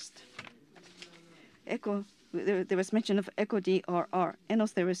 first, there was mention of eco DRR, and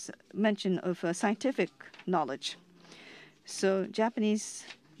also there was mention of scientific knowledge. So, Japanese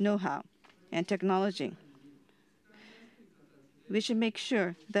know-how and technology. We should make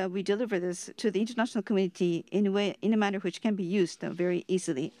sure that we deliver this to the international community in a manner which can be used very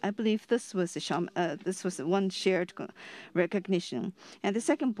easily. I believe this was one shared recognition. And the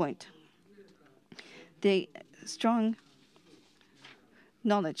second point, the strong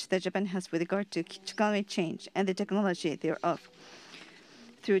knowledge that Japan has with regard to climate change and the technology thereof.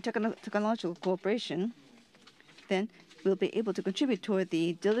 Through technological cooperation, then we'll be able to contribute toward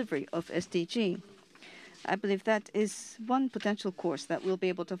the delivery of SDG. I believe that is one potential course that we'll be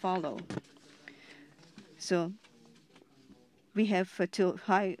able to follow. So we have two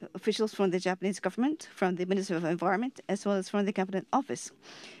high officials from the Japanese government, from the Ministry of Environment, as well as from the Cabinet Office,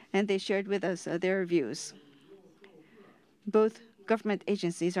 and they shared with us their views. Both government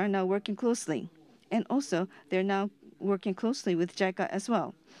agencies are now working closely, and also they're now working closely with JICA as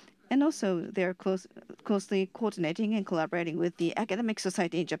well. And also they're closely coordinating and collaborating with the academic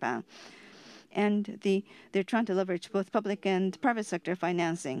society in Japan. And they're trying to leverage both public and private sector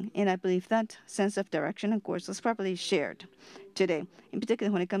financing. And I believe that sense of direction and course was properly shared today, in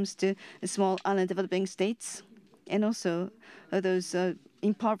particular when it comes to small island developing states and also those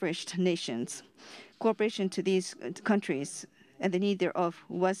impoverished nations. Cooperation to these countries and the need thereof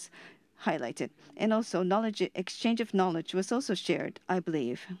was highlighted. And also exchange of knowledge was also shared, I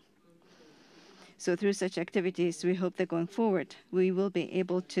believe. So through such activities, we hope that going forward, we will be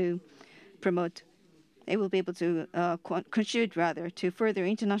able to promote, they will be able to contribute rather to further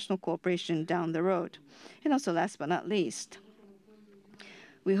international cooperation down the road. And also last but not least,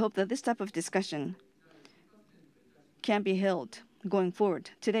 we hope that this type of discussion can be held going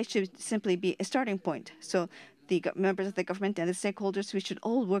forward. Today should simply be a starting point. So the members of the government and the stakeholders, we should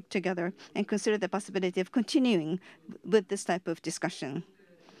all work together and consider the possibility of continuing with this type of discussion.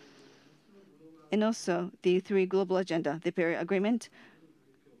 And also the three global agenda, the Paris Agreement,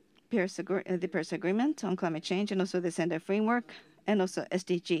 the Paris Agreement on climate change, and also the Sendai Framework, and also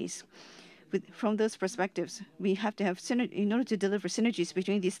SDGs. From those perspectives, we have to have in order to deliver synergies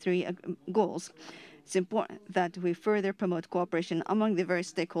between these three goals. It's important that we further promote cooperation among the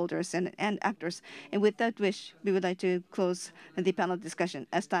various stakeholders and actors. And with that wish, we would like to close the panel discussion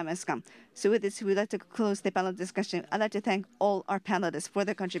as time has come. So with this, we'd like to close the panel discussion. I'd like to thank all our panelists for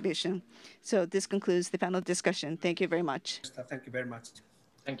their contribution. So this concludes the panel discussion. Thank you very much. Thank you very much.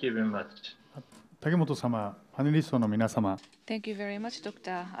 Thank you very much. 竹本様、パネリストの皆様。Thank you very much,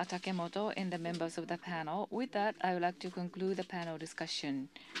 Dr. Takemoto and the members of the panel. With that, I would like to conclude the panel discussion.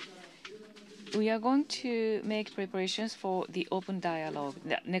 We are going to make preparations for the open dialogue,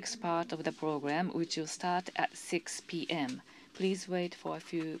 the next part of the program, which will start at 6 p.m. Please wait for a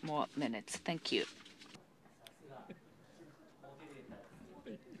few more minutes. Thank you.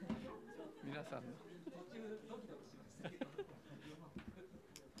 皆さん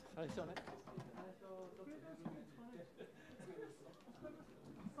最初ね。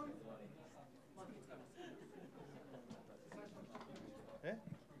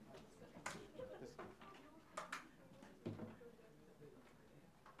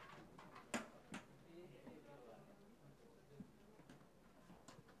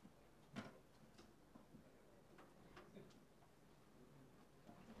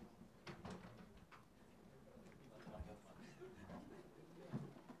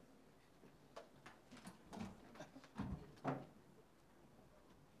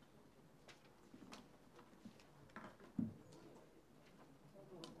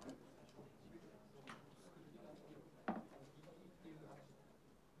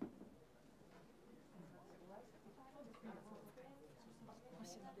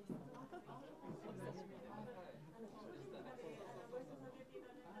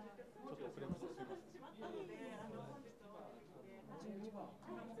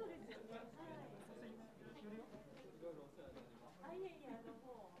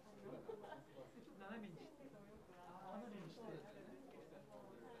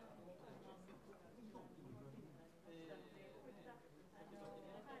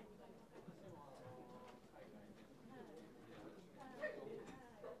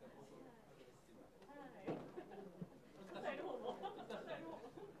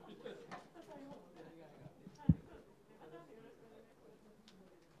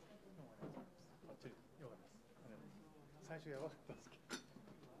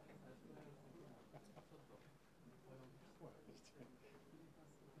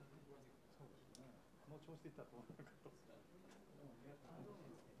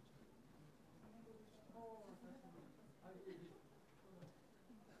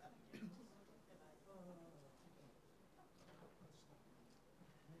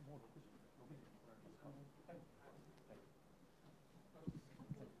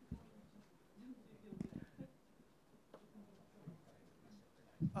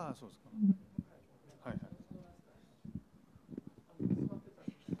ああ、そうですか。はいはい。こ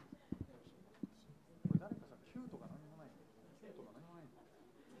れ誰かさ、Q とか何もないの ?Q とか何もないの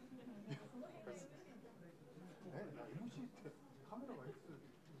MC ってカメラがいつ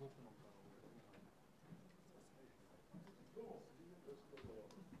動くのか。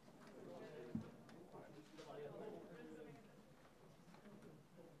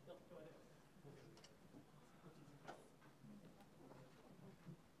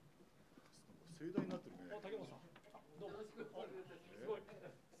盛大になってるね。竹本さん。どうも。すごい。す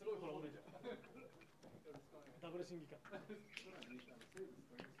ごいコラボレーション。ダブル審議官。どうも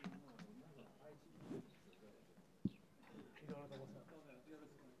今日はありがとうご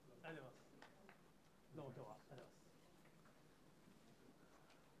ざいます。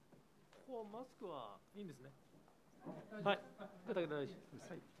ここマスクはいいんですね。はい。大丈夫です。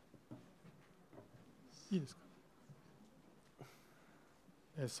はい。いいですか。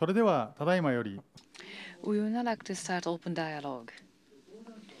それではただいまより We would now like to start open dialogue.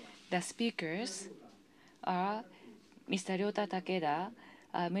 The speakers are Mr. Ryota Takeda,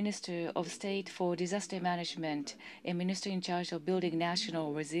 Minister of State for Disaster Management and Minister in charge of Building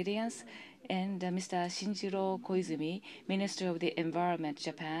National Resilience, and Mr. Shinjiro Koizumi, Minister of the Environment,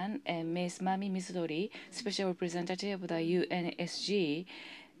 Japan, and Ms. Mami Mizudori, Special Representative of the UNSG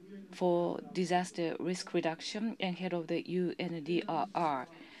for Disaster Risk Reduction and Head of the UNDRR.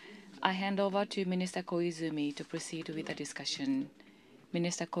 I hand over to Minister Koizumi to proceed with the discussion.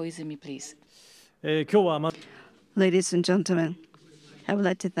 Minister Koizumi, please. Ladies and gentlemen, I would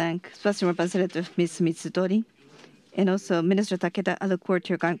like to thank Special Representative Ms. Mitsudori and also Minister Takeda. I look forward to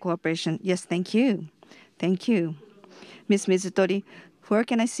your kind cooperation. Yes, thank you. Thank you. Ms. Mitsudori, where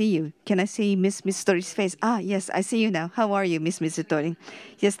can I see you? Can I see Ms. Mitsudori's face? Ah, yes, I see you now. How are you, Ms. Mitsudori?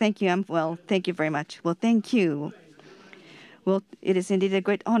 Yes, thank you. I'm well. Thank you very much. Well, thank you. Well, it is indeed a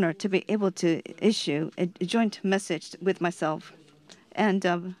great honor to be able to issue a joint message with myself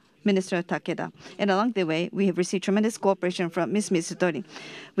and Minister Takeda. And along the way, we have received tremendous cooperation from Ms. Mitsudori.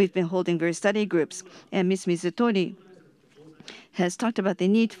 We've been holding various study groups, and Ms. Mitsudori has talked about the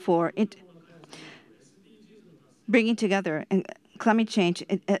need for bringing together climate change,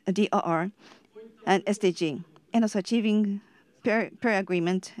 DRR, and SDG, and also achieving Paris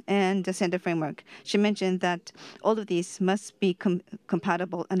Agreement and the Center Framework. She mentioned that all of these must be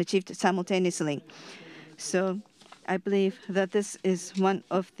compatible and achieved simultaneously. So I believe that this is one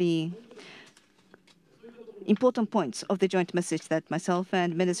of the important points of the joint message that myself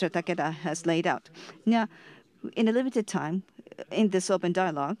and Minister Takeda has laid out. Now, in a limited time, in this open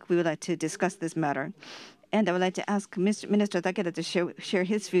dialogue, we would like to discuss this matter. And I would like to ask Minister Takeda to share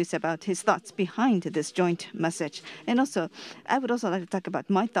his views about his thoughts behind this joint message. And also, I would also like to talk about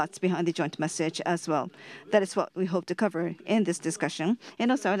my thoughts behind the joint message as well. That is what we hope to cover in this discussion.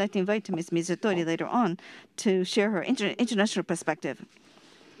 And also, I would like to invite Ms. Mitsudori later on to share her international perspective,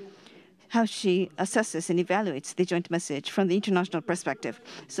 how she assesses and evaluates the joint message from the international perspective.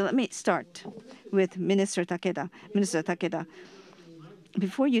 So let me start with Minister Takeda. Minister Takeda,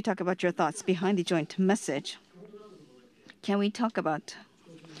 before you talk about your thoughts behind the joint message, can we talk about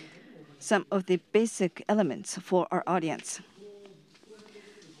some of the basic elements for our audience?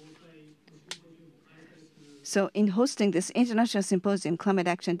 So in hosting this International Symposium, Climate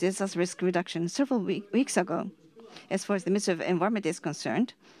Action, Disaster Risk Reduction, several weeks ago, as far as the Ministry of Environment is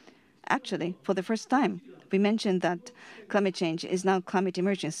concerned, actually, for the first time, we mentioned that climate change is now climate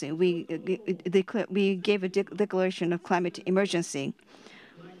emergency. We gave a declaration of climate emergency.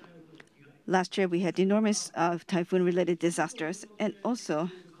 Last year, we had enormous typhoon-related disasters, and also,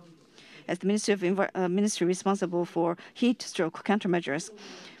 as the ministry responsible for heat stroke countermeasures,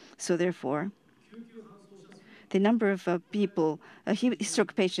 so therefore, the number of heat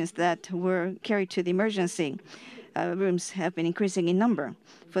stroke patients that were carried to the emergency rooms have been increasing in number.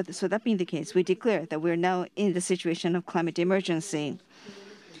 So that being the case, we declare that we're now in the situation of climate emergency.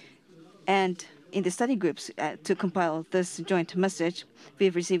 And in the study groups to compile this joint message,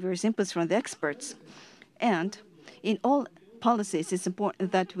 we've received various inputs from the experts. And in all policies, it's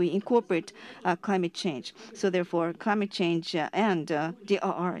important that we incorporate climate change. So therefore, climate change and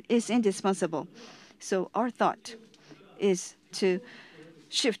DRR is indispensable. So our thought is to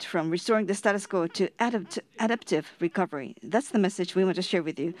shift from restoring the status quo to adaptive recovery. That's the message we want to share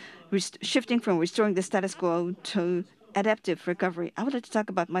with you. Shifting from restoring the status quo to adaptive recovery. I would like to talk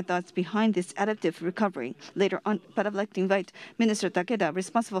about my thoughts behind this adaptive recovery later on, but I'd like to invite Minister Takeda,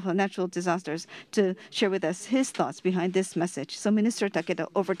 responsible for natural disasters, to share with us his thoughts behind this message. So, Minister Takeda,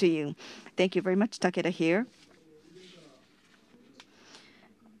 over to you. Thank you very much. Takeda here.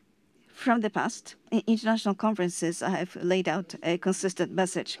 From the past, in international conferences, I have laid out a consistent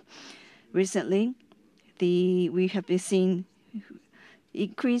message. Recently, we have been seeing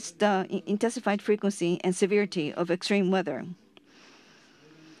increased, intensified frequency and severity of extreme weather.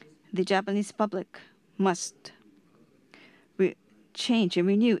 The Japanese public must change and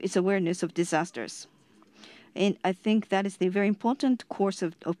renew its awareness of disasters. And I think that is the very important course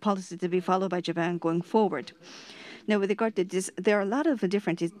of policy to be followed by Japan going forward. Now, with regard to this, there are a lot of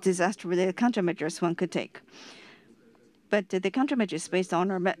different disaster-related countermeasures one could take. But the countermeasures, based on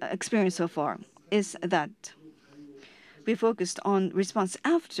our experience so far, is that we focused on response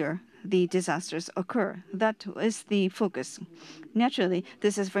after the disasters occur. That is the focus. Naturally,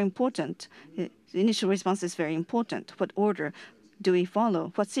 this is very important. The initial response is very important. What order do we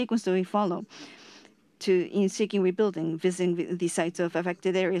follow? What sequence do we follow in seeking rebuilding, visiting the sites of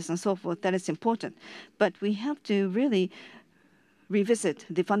affected areas and so forth? That is important. But we have to really revisit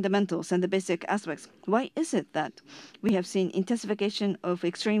the fundamentals and the basic aspects. Why is it that we have seen intensification of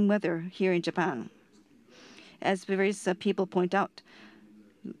extreme weather here in Japan? As various people point out,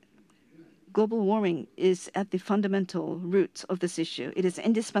 global warming is at the fundamental roots of this issue. It is an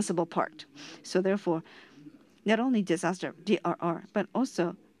indispensable part. So therefore, not only disaster, DRR, but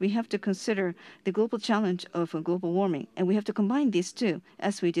also we have to consider the global challenge of global warming, and we have to combine these two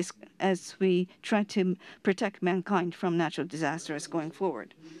as we try to protect mankind from natural disasters going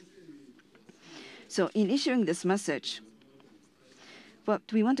forward. So in issuing this message, what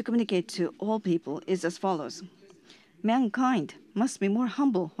we want to communicate to all people is as follows. Mankind must be more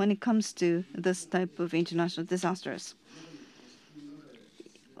humble when it comes to this type of international disasters.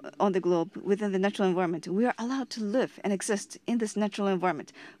 On the globe, within the natural environment, we are allowed to live and exist in this natural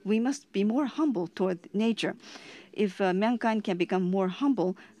environment. We must be more humble toward nature. If mankind can become more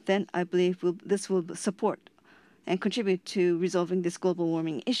humble, then I believe this will support and contribute to resolving this global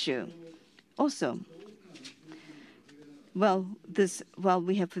warming issue. Also, while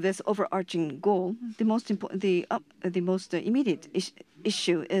we have this overarching goal, the most immediate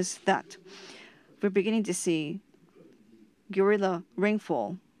issue is that we're beginning to see guerrilla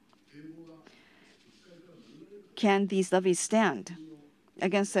rainfall. Can these levees stand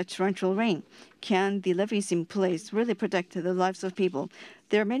against such torrential rain? Can the levees in place really protect the lives of people?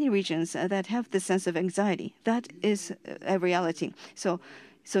 There are many regions that have this sense of anxiety. That is a reality. So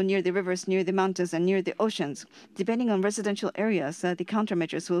near the rivers, near the mountains, and near the oceans, depending on residential areas, the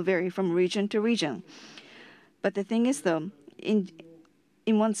countermeasures will vary from region to region. But the thing is, though, in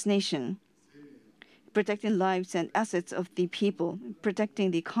one's nation, protecting lives and assets of the people,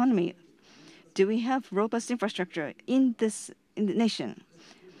 protecting the economy, do we have robust infrastructure in the nation?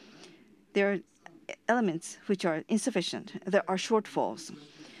 There are elements which are insufficient. There are shortfalls.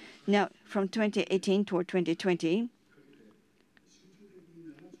 Now, from 2018 toward 2020,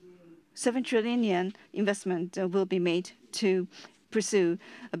 7 trillion yen investment will be made to pursue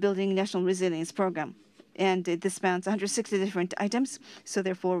a building national resilience program. And this spans 160 different items. So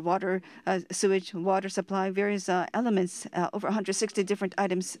therefore, water, sewage, water supply, various elements, over 160 different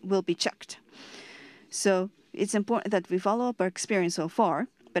items will be checked. So it's important that we follow up our experience so far,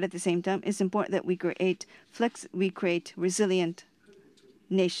 but at the same time, it's important that we create resilient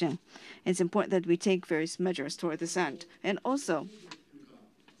nation. It's important that we take various measures toward this end. And also,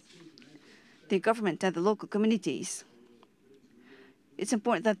 the government and the local communities, it's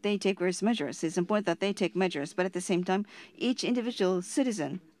important that they take various measures. It's important that they take measures, but at the same time, each individual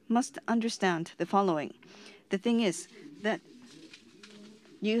citizen must understand the following. The thing is that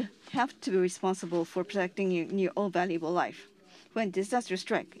you have to be responsible for protecting your own valuable life. When disasters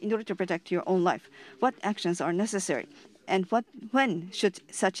strike, in order to protect your own life, what actions are necessary? And when should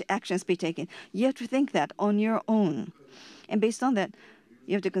such actions be taken? You have to think that on your own. And based on that,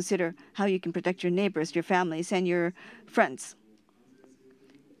 you have to consider how you can protect your neighbors, your families, and your friends.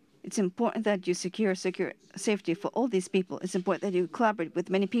 It's important that you secure safety for all these people. It's important that you collaborate with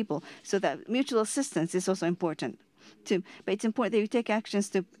many people so that mutual assistance is also important too. But it's important that you take actions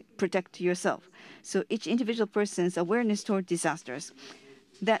to protect yourself. So each individual person's awareness toward disasters,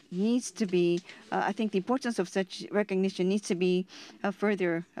 that needs to be, I think the importance of such recognition needs to be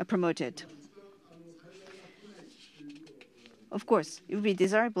further promoted. Of course, it would be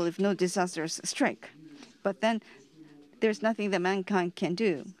desirable if no disasters strike. But then there's nothing that mankind can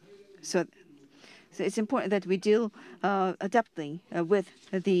do. So it's important that we deal adeptly with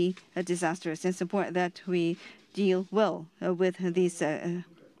the disasters. It's important that we deal well with these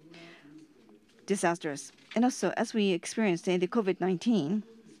disasters. And also, as we experienced in the COVID-19,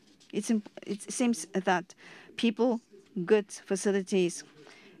 it seems that people, goods, facilities,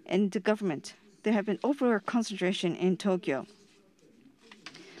 and the government, there have been over concentration in Tokyo.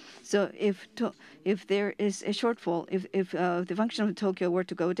 So if there is a shortfall, if the function of Tokyo were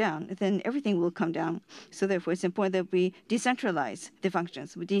to go down, then everything will come down. So therefore, it's important that we decentralize the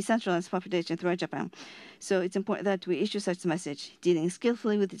functions, we decentralize population throughout Japan. So it's important that we issue such a message, dealing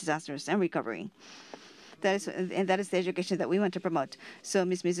skillfully with disasters and recovery. That is the education that we want to promote. So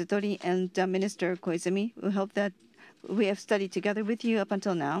Ms. Mizutori and Minister Koizumi, we hope that we have studied together with you up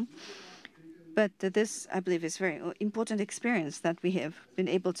until now. But this, I believe, is a very important experience that we have been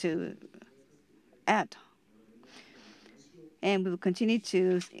able to add. And we will continue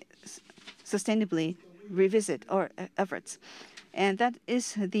to sustainably revisit our efforts. And that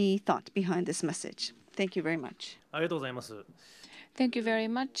is the thought behind this message. Thank you very much. Thank you very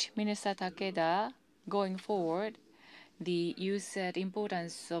much, Minister Takeda. Going forward, you said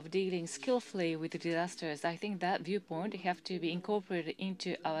importance of dealing skillfully with disasters. I think that viewpoint have to be incorporated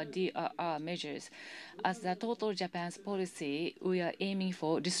into our DRR measures. As the Total Japan's policy, we are aiming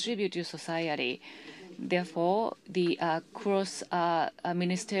for distributed society. Therefore, the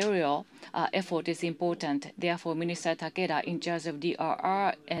cross-ministerial effort is important. Therefore, Minister Takeda in charge of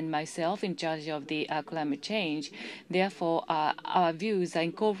DRR and myself in charge of the climate change. Therefore, our views are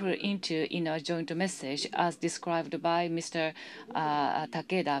incorporated in our joint message as described by Mr.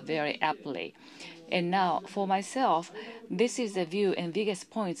 Takeda very aptly. And now, for myself, this is the view and biggest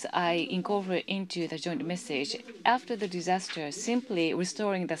points I incorporate into the joint message. After the disaster, simply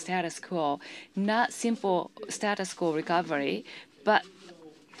restoring the status quo, not simple status quo recovery, but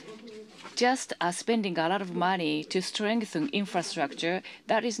just spending a lot of money to strengthen infrastructure,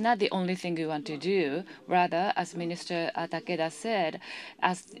 that is not the only thing we want to do. Rather, as Minister Takeda said,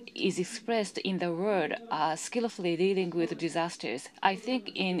 as is expressed in the word, skillfully dealing with disasters. I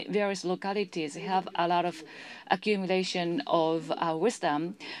think in various localities have a lot of accumulation of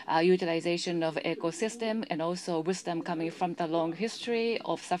wisdom, utilization of ecosystem, and also wisdom coming from the long history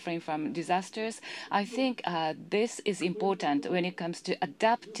of suffering from disasters. I think this is important when it comes to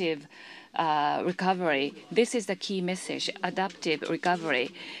adaptive recovery. This is the key message, adaptive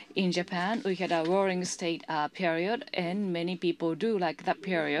recovery. In Japan, we had a roaring state period, and many people do like that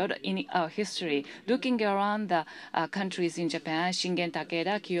period in our history. Looking around the countries in Japan, Shingen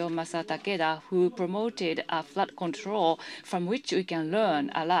Takeda, Kiyomasa Takeda, who promoted flood control, from which we can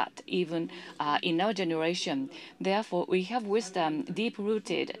learn a lot, even in our generation. Therefore, we have wisdom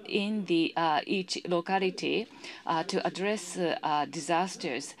deep-rooted in the each locality to address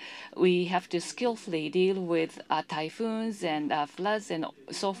disasters. We have to skillfully deal with typhoons and floods and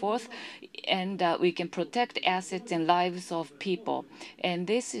so forth, and we can protect assets and lives of people. And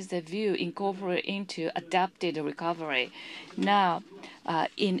this is the view incorporated into adapted recovery. Now,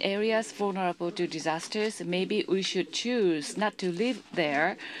 in areas vulnerable to disasters, maybe we should choose not to live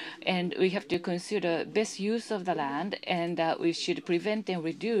there, and we have to consider best use of the land, and we should prevent and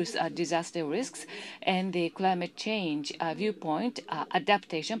reduce disaster risks. And the climate change viewpoint,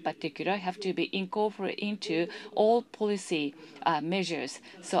 adaptation in particular, have to be incorporated into all policy measures.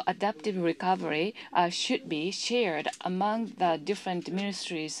 So adaptive recovery should be shared among the different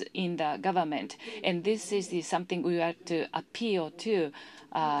ministries in the government. And this is something we have to appeal to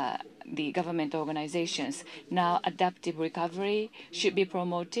the government organizations. Now, adaptive recovery should be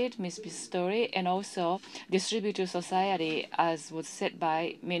promoted, Ms. Pistori, and also distributed society, as was said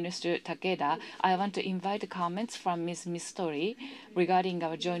by Minister Takeda. I want to invite comments from Ms. Pistori regarding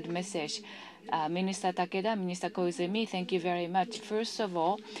our joint message. Minister Takeda, Minister Koizumi, thank you very much. First of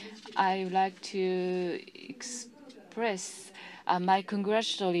all, I would like to express my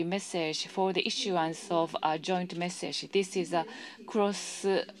congratulatory message for the issuance of a joint message. This is a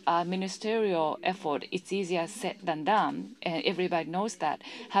cross-ministerial effort. It's easier said than done, and everybody knows that.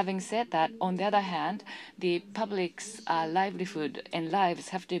 Having said that, on the other hand, the public's livelihood and lives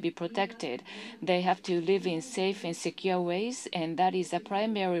have to be protected. They have to live in safe and secure ways, and that is a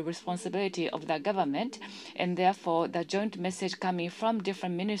primary responsibility of the government. And therefore, the joint message coming from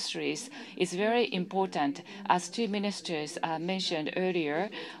different ministries is very important. As two ministers mentioned earlier,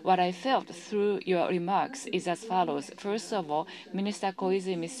 what I felt through your remarks is as follows. First of all, Minister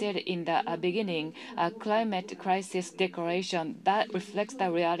Koizumi said in the beginning, climate crisis declaration that reflects the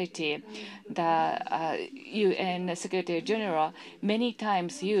reality. The UN Secretary General many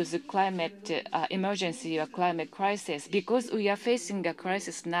times use climate emergency or climate crisis because we are facing a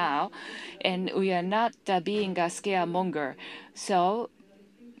crisis now, and we are not being a scaremonger. So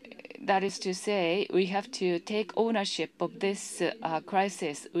that is to say, we have to take ownership of this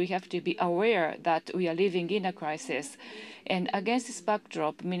crisis. We have to be aware that we are living in a crisis. And against this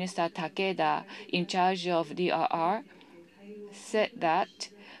backdrop, Minister Takeda, in charge of DRR, said that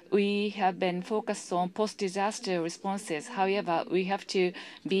we have been focused on post-disaster responses. However, we have to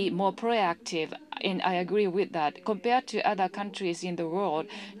be more proactive, and I agree with that. Compared to other countries in the world,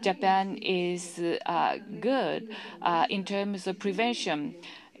 Japan is good in terms of prevention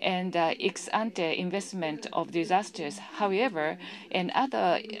and ex-ante investment of disasters. However, in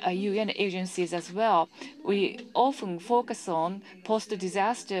other UN agencies as well, we often focus on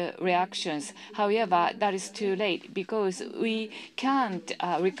post-disaster reactions. However, that is too late because we can't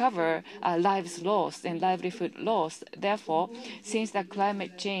recover lives lost and livelihood lost. Therefore, since the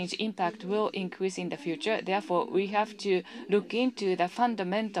climate change impact will increase in the future, therefore, we have to look into the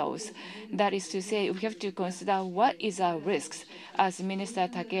fundamentals. That is to say, we have to consider what is our risks. As Minister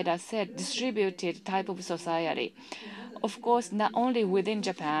Takeda said, distributed type of society. Of course, not only within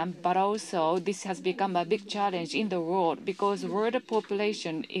Japan, but also this has become a big challenge in the world because world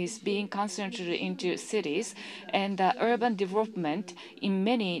population is being concentrated into cities, and urban development in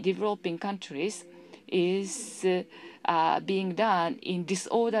many developing countries is being done in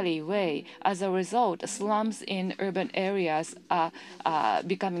disorderly way. As a result, slums in urban areas are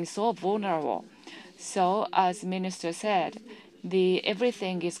becoming so vulnerable. So, as Minister said,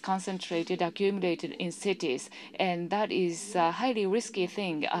 everything is concentrated, accumulated in cities, and that is a highly risky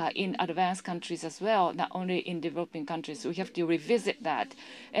thing in advanced countries as well, not only in developing countries. We have to revisit that.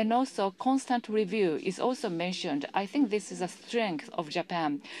 And also, constant review is also mentioned. I think this is a strength of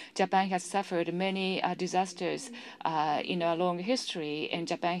Japan. Japan has suffered many disasters in a long history, and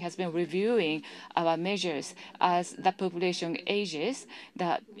Japan has been reviewing our measures. As the population ages,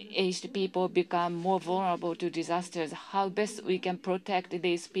 the aged people become more vulnerable to disasters. How best we can protect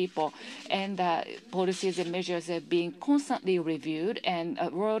these people, and policies and measures are being constantly reviewed, and the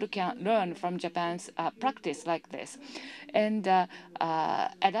world can learn from Japan's practice like this. And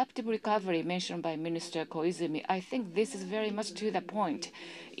adaptive recovery mentioned by Minister Koizumi, I think this is very much to the point.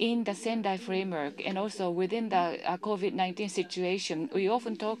 In the Sendai framework and also within the COVID-19 situation, we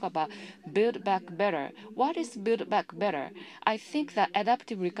often talk about build back better. What is build back better? I think that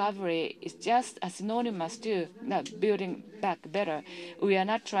adaptive recovery is just as synonymous to building back better. We are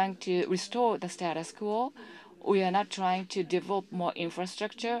not trying to restore the status quo. We are not trying to develop more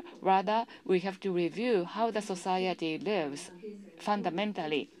infrastructure. Rather, we have to review how the society lives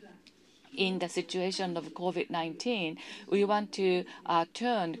fundamentally. In the situation of COVID-19, we want to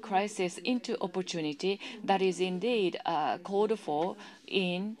turn crisis into opportunity. That is indeed called for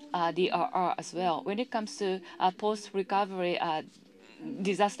in DRR as well. When it comes to post-recovery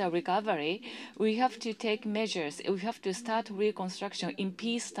disaster recovery, we have to take measures. We have to start reconstruction in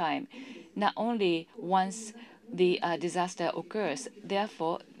peacetime, not only once the disaster occurs.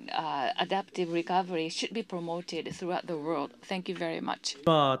 Therefore, adaptive recovery should be promoted throughout the world. Thank you very much.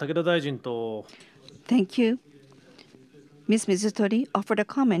 Thank you. Ms. Mizutori offered a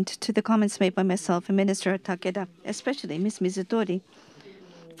comment to the comments made by myself and Minister Takeda. Especially Ms. Mizutori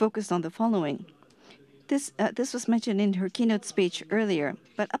focused on the following. This was mentioned in her keynote speech earlier,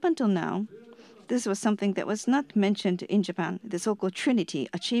 but up until now, this was something that was not mentioned in Japan, the so-called Trinity,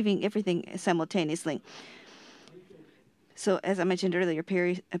 achieving everything simultaneously. So, as I mentioned earlier,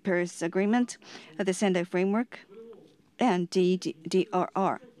 Paris Agreement, the Sendai Framework, and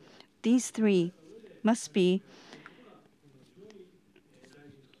DRR. These three must be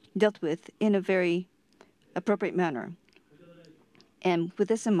dealt with in a very appropriate manner. And with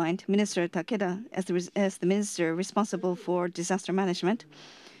this in mind, Minister Takeda, as the minister responsible for disaster management,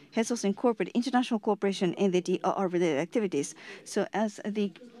 has also incorporated international cooperation in the DRR-related activities. So, as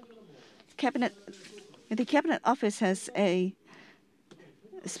the cabinet office has a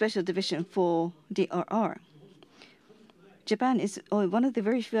special division for DRR. Japan is one of the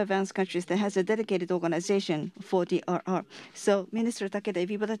very few advanced countries that has a dedicated organization for DRR. So, Minister Takeda,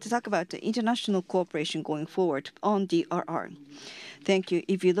 if you would like to talk about the international cooperation going forward on DRR. Thank you.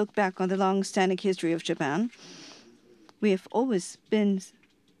 If you look back on the long-standing history of Japan, we have always been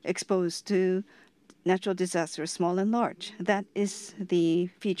exposed to natural disasters, small and large. That is the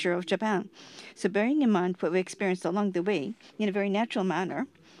feature of Japan. So bearing in mind what we experienced along the way in a very natural manner,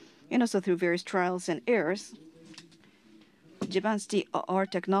 and also through various trials and errors, Japan's DRR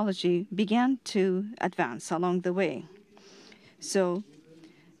technology began to advance along the way. So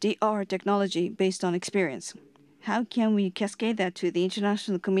DRR technology based on experience. How can we cascade that to the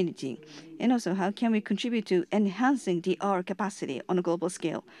international community? And also, how can we contribute to enhancing DRR capacity on a global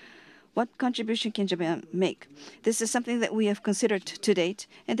scale? What contribution can Japan make? This is something that we have considered to date,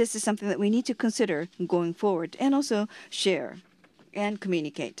 and this is something that we need to consider going forward and also share and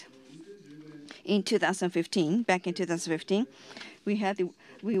communicate. In 2015, back in 2015,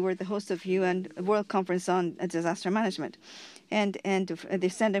 we were the host of UN World Conference on Disaster Management, and the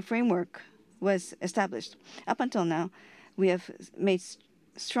standard framework was established. Up until now, we have made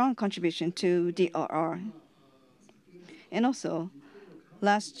strong contribution to DRR, and also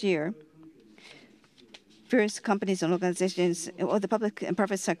last year, various companies and organizations, or the public and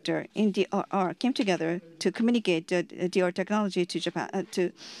private sector in DRR, came together to communicate DRR technology to Japan,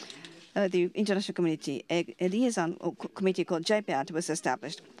 to the international community. A liaison committee called JIPAT was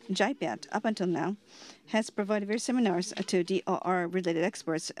established. JIPAT, up until now, has provided various seminars to DRR-related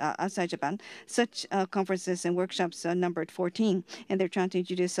experts outside Japan. Such conferences and workshops numbered 14, and they're trying to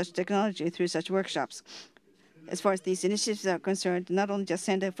introduce such technology through such workshops. As far as these initiatives are concerned, not only just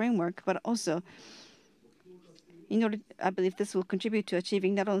send a framework, but also, in order, I believe this will contribute to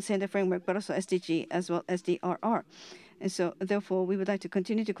achieving not only send a framework, but also SDG as well as DRR. And so, therefore, we would like to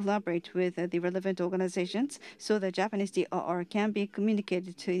continue to collaborate with the relevant organizations so that Japanese DRR can be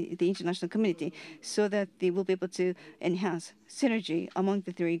communicated to the international community so that they will be able to enhance synergy among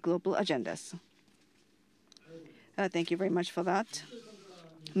the three global agendas. Thank you very much for that.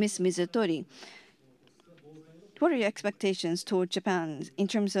 Ms. Mizutori, what are your expectations toward Japan in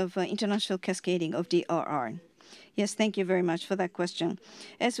terms of international cascading of DRR? Yes, thank you very much for that question.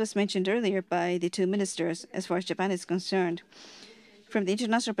 As was mentioned earlier by the two ministers, as far as Japan is concerned, from the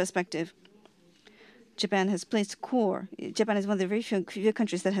international perspective, Japan has placed core. Japan is one of the very few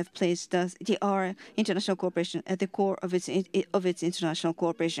countries that have placed DR international cooperation at the core of its international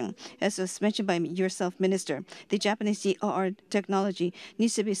cooperation. As was mentioned by yourself, Minister, the Japanese DR technology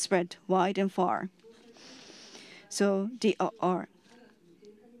needs to be spread wide and far. So DRR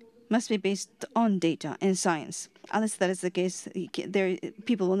must be based on data and science. Unless that is the case,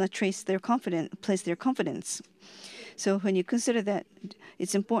 people will not place their confidence. So when you consider that,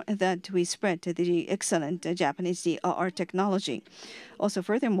 it's important that we spread the excellent Japanese DRR technology. Also,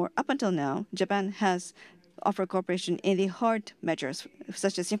 furthermore, up until now, Japan has offered cooperation in the hard measures,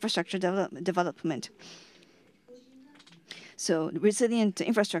 such as infrastructure development. So resilient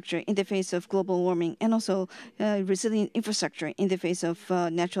infrastructure in the face of global warming, and also resilient infrastructure in the face of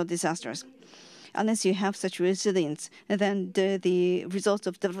natural disasters. Unless you have such resilience, then the results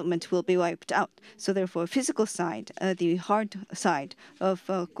of development will be wiped out. So therefore, physical side, the hard side of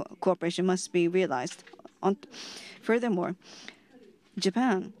cooperation must be realized. Furthermore,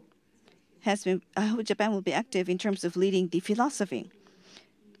 Japan I hope Japan will be active in terms of leading the philosophy,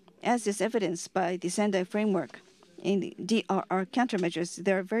 as is evidenced by the Sendai framework. In the DRR countermeasures,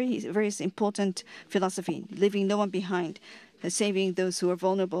 there are various important philosophy: leaving no one behind, saving those who are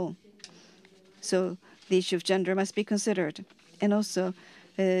vulnerable. So the issue of gender must be considered, and also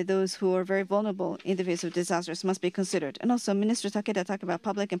those who are very vulnerable in the face of disasters must be considered. And also, Minister Takeda talked about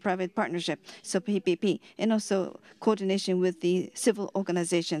public and private partnership, so PPP, and also coordination with the civil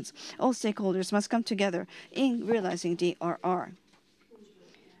organizations. All stakeholders must come together in realizing DRR.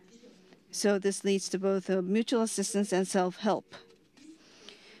 So this leads to both mutual assistance and self-help.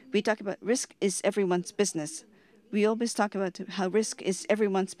 We talk about risk is everyone's business. We always talk about how risk is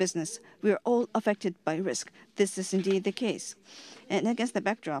everyone's business. We are all affected by risk. This is indeed the case. And against the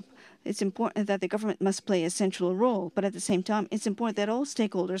backdrop, it's important that the government must play a central role, but at the same time, it's important that all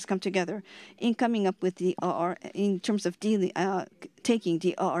stakeholders come together in coming up with DRR in terms of taking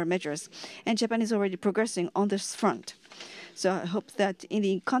DRR measures. And Japan is already progressing on this front. So I hope that in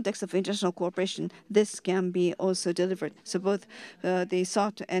the context of international cooperation, this can be also delivered. So both the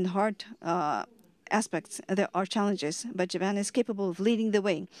soft and hard aspects, there are challenges, but Japan is capable of leading the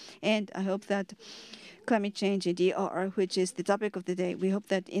way. And I hope that climate change and DRR, which is the topic of the day, we hope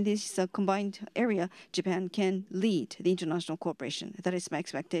that in this combined area, Japan can lead the international cooperation. That is my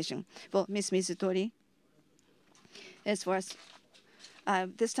expectation. Well, Ms. Mizutori, as far as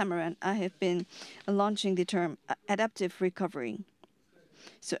this time around, I have been launching the term adaptive recovery.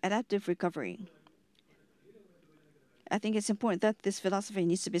 So adaptive recovery. I think it's important that this philosophy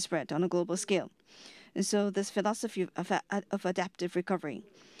needs to be spread on a global scale. And so this philosophy of adaptive recovery,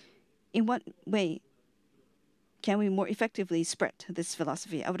 in what way can we more effectively spread this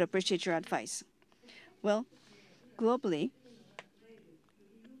philosophy? I would appreciate your advice. Well, globally,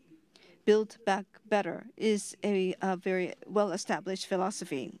 build back better is a very well-established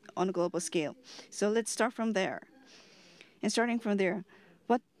philosophy on a global scale. So let's start from there. And starting from there,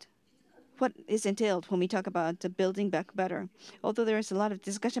 what is entailed when we talk about building back better? Although there is a lot of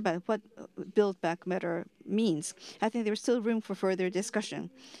discussion about what build back better means, I think there's still room for further discussion.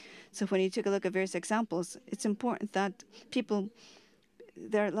 So when you take a look at various examples, it's important that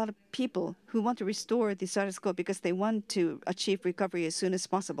there are a lot of people who want to restore the status quo because they want to achieve recovery as soon as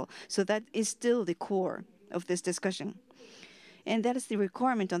possible. So that is still the core of this discussion. And that is the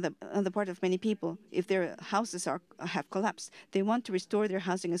requirement on the part of many people. If their houses have collapsed, they want to restore their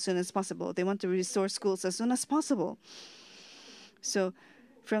housing as soon as possible. They want to restore schools as soon as possible. So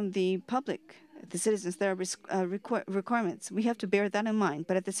from the public, the citizens, there are requirements. We have to bear that in mind.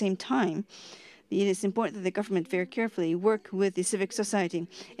 But at the same time, it is important that the government very carefully work with the civic society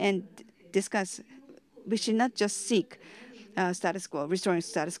and discuss. We should not just seek status quo, restoring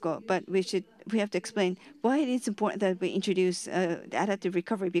status quo, but we have to explain why it is important that we introduce adaptive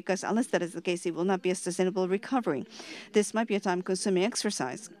recovery, because unless that is the case, it will not be a sustainable recovery. This might be a time-consuming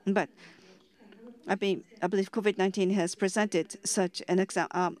exercise, but I believe COVID-19 has presented such an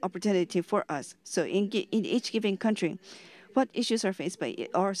opportunity for us. So in each given country, what issues are faced by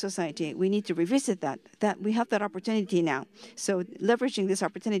our society, we need to revisit that we have that opportunity now. So leveraging this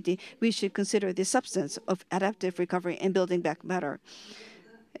opportunity, we should consider the substance of adaptive recovery and building back better.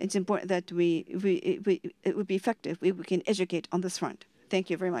 It's important that it would be effective if we can educate on this front. Thank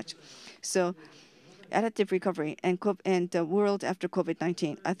you very much. So adaptive recovery and the world after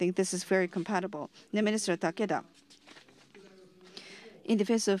COVID-19, I think this is very compatible. Now, Minister Takeda, in the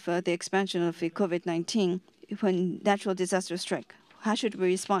face of the expansion of COVID-19, when natural disasters strike, how should we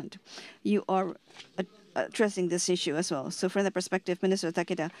respond? You are addressing this issue as well. So from the perspective, Minister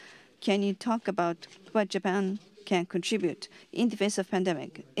Takeda, can you talk about what Japan can contribute in the face of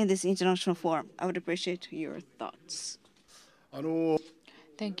pandemic in this international forum? I would appreciate your thoughts.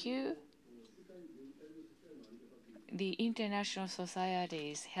 Thank you. The international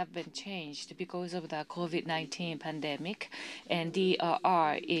societies have been changed because of the COVID-19 pandemic, and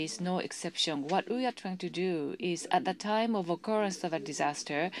DRR is no exception. What we are trying to do is, at the time of occurrence of a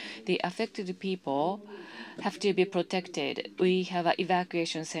disaster, the affected people have to be protected. We have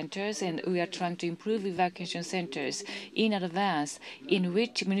evacuation centers, and we are trying to improve evacuation centers in advance, in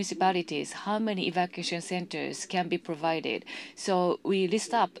which municipalities, how many evacuation centers can be provided. So we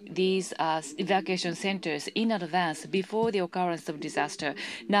list up these evacuation centers in advance before the occurrence of disaster.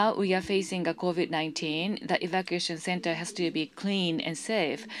 Now we are facing a COVID-19. The evacuation center has to be clean and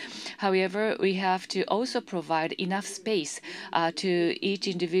safe. However, we have to also provide enough space to each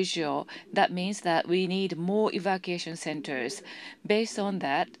individual. That means that we need more evacuation centers. Based on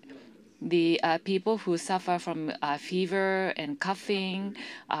that, the people who suffer from fever and coughing,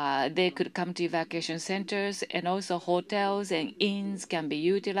 they could come to evacuation centers, and also hotels and inns can be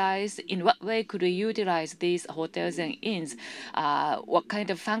utilized. In what way could we utilize these hotels and inns? What kind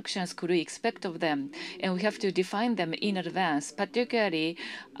of functions could we expect of them? And we have to define them in advance. Particularly,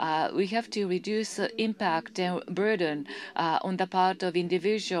 we have to reduce impact and burden on the part of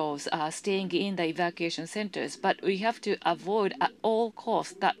individuals staying in the evacuation centers. But we have to avoid at all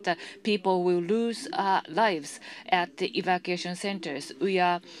costs that people will lose lives at the evacuation centers. We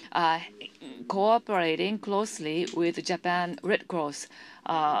are cooperating closely with Japan Red Cross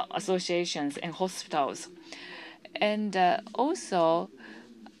associations and hospitals. And also,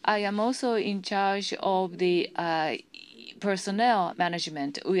 I am also in charge of the personnel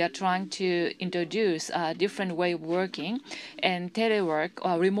management. We are trying to introduce a different way of working, and telework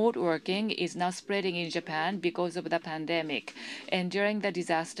or remote working is now spreading in Japan because of the pandemic. And during the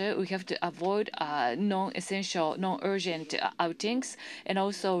disaster, we have to avoid non-essential, non-urgent outings, and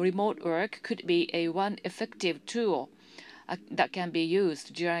also remote work could be one effective tool that can be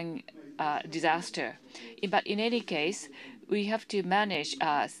used during disaster. But in any case, we have to manage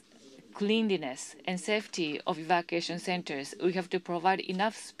cleanliness and safety of evacuation centers. We have to provide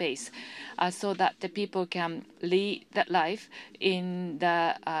enough space so that the people can lead that life in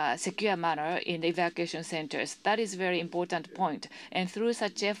the secure manner in the evacuation centers. That is a very important point. And through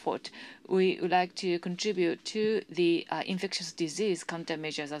such effort, we would like to contribute to the infectious disease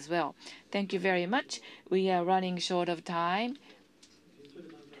countermeasures as well. Thank you very much. We are running short of time.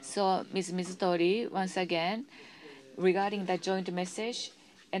 So, Ms. Mizutori, once again, regarding the joint message,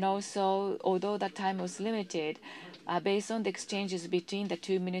 and also, although the time was limited, based on the exchanges between the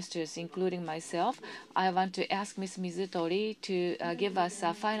two ministers, including myself, I want to ask Ms. Mizutori to give us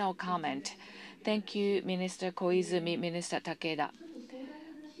a final comment. Thank you, Minister Koizumi, Minister Takeda.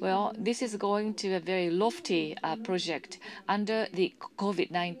 Well, this is going to a very lofty project. Under the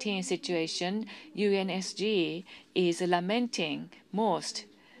COVID-19 situation, UNSG is lamenting most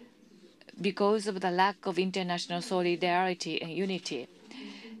because of the lack of international solidarity and unity.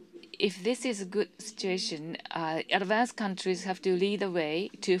 If this is a good situation, advanced countries have to lead the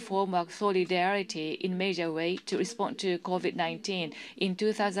way to form a solidarity in major way to respond to COVID-19. In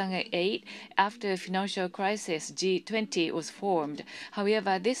 2008, after financial crisis, G20 was formed.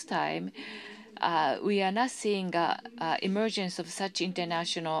 However, this time, we are not seeing emergence of such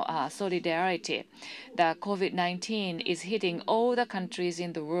international solidarity. The COVID-19 is hitting all the countries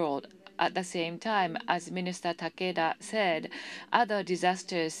in the world. At the same time, as Minister Takeda said, other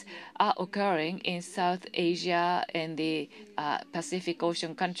disasters are occurring in South Asia and the Pacific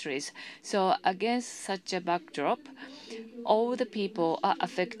Ocean countries. So against such a backdrop, all the people are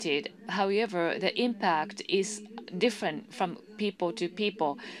affected. However, the impact is different from people to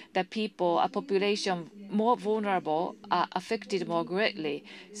people. The people, a population more vulnerable, are affected more greatly.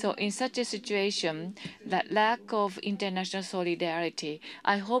 So in such a situation, the lack of international solidarity,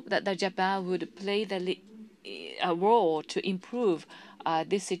 I hope that the Japan would play a role to improve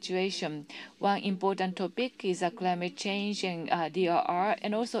this situation. One important topic is climate change and DRR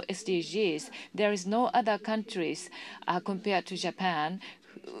and also SDGs. There is no other countries compared to Japan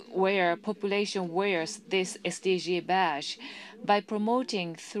where population wears this SDG badge. By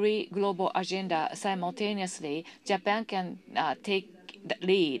promoting 3 global agenda simultaneously, Japan can take the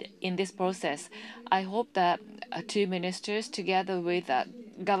lead in this process. I hope that 2 ministers, together with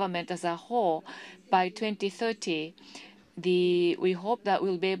government as a whole, by 2030, we hope that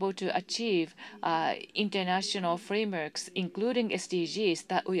we'll be able to achieve international frameworks, including SDGs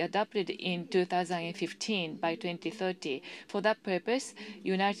that we adopted in 2015 by 2030. For that purpose,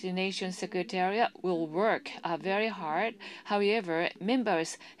 United Nations Secretariat will work very hard. However,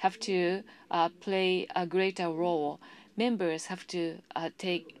 members have to play a greater role. Members have to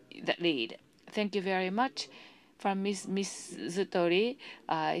take the lead. Thank you very much. From Ms. Zutori,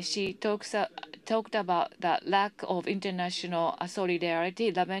 she talked about the lack of international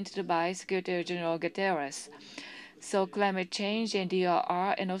solidarity lamented by Secretary General Guterres. So climate change and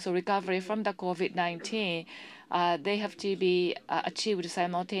DRR and also recovery from the COVID-19, they have to be achieved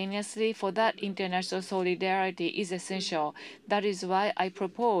simultaneously. For that, international solidarity is essential. That is why I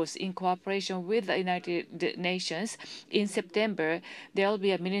propose, in cooperation with the United Nations, in September, there will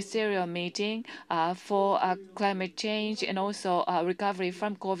be a ministerial meeting for climate change and also recovery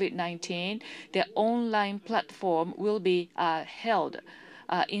from COVID-19. The online platform will be held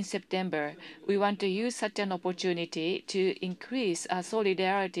in September. We want to use such an opportunity to increase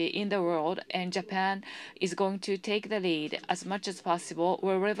solidarity in the world, and Japan is going to take the lead as much as possible,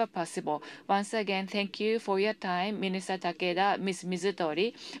 wherever possible. Once again, thank you for your time, Minister Takeda, Ms.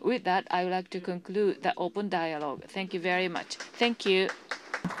 Mizutori. With that, I would like to conclude the open dialogue. Thank you very much. Thank you.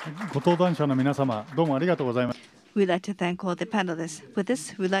 We'd like to thank all the panelists. With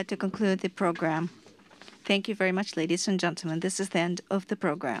this, we'd like to conclude the program. Thank you very much, ladies and gentlemen. This is the end of the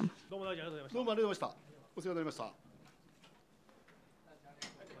program. どうもありがとうございました。お世話になりました。あ、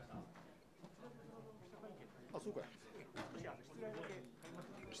そうか。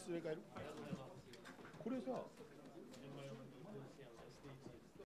失礼変える。これさ。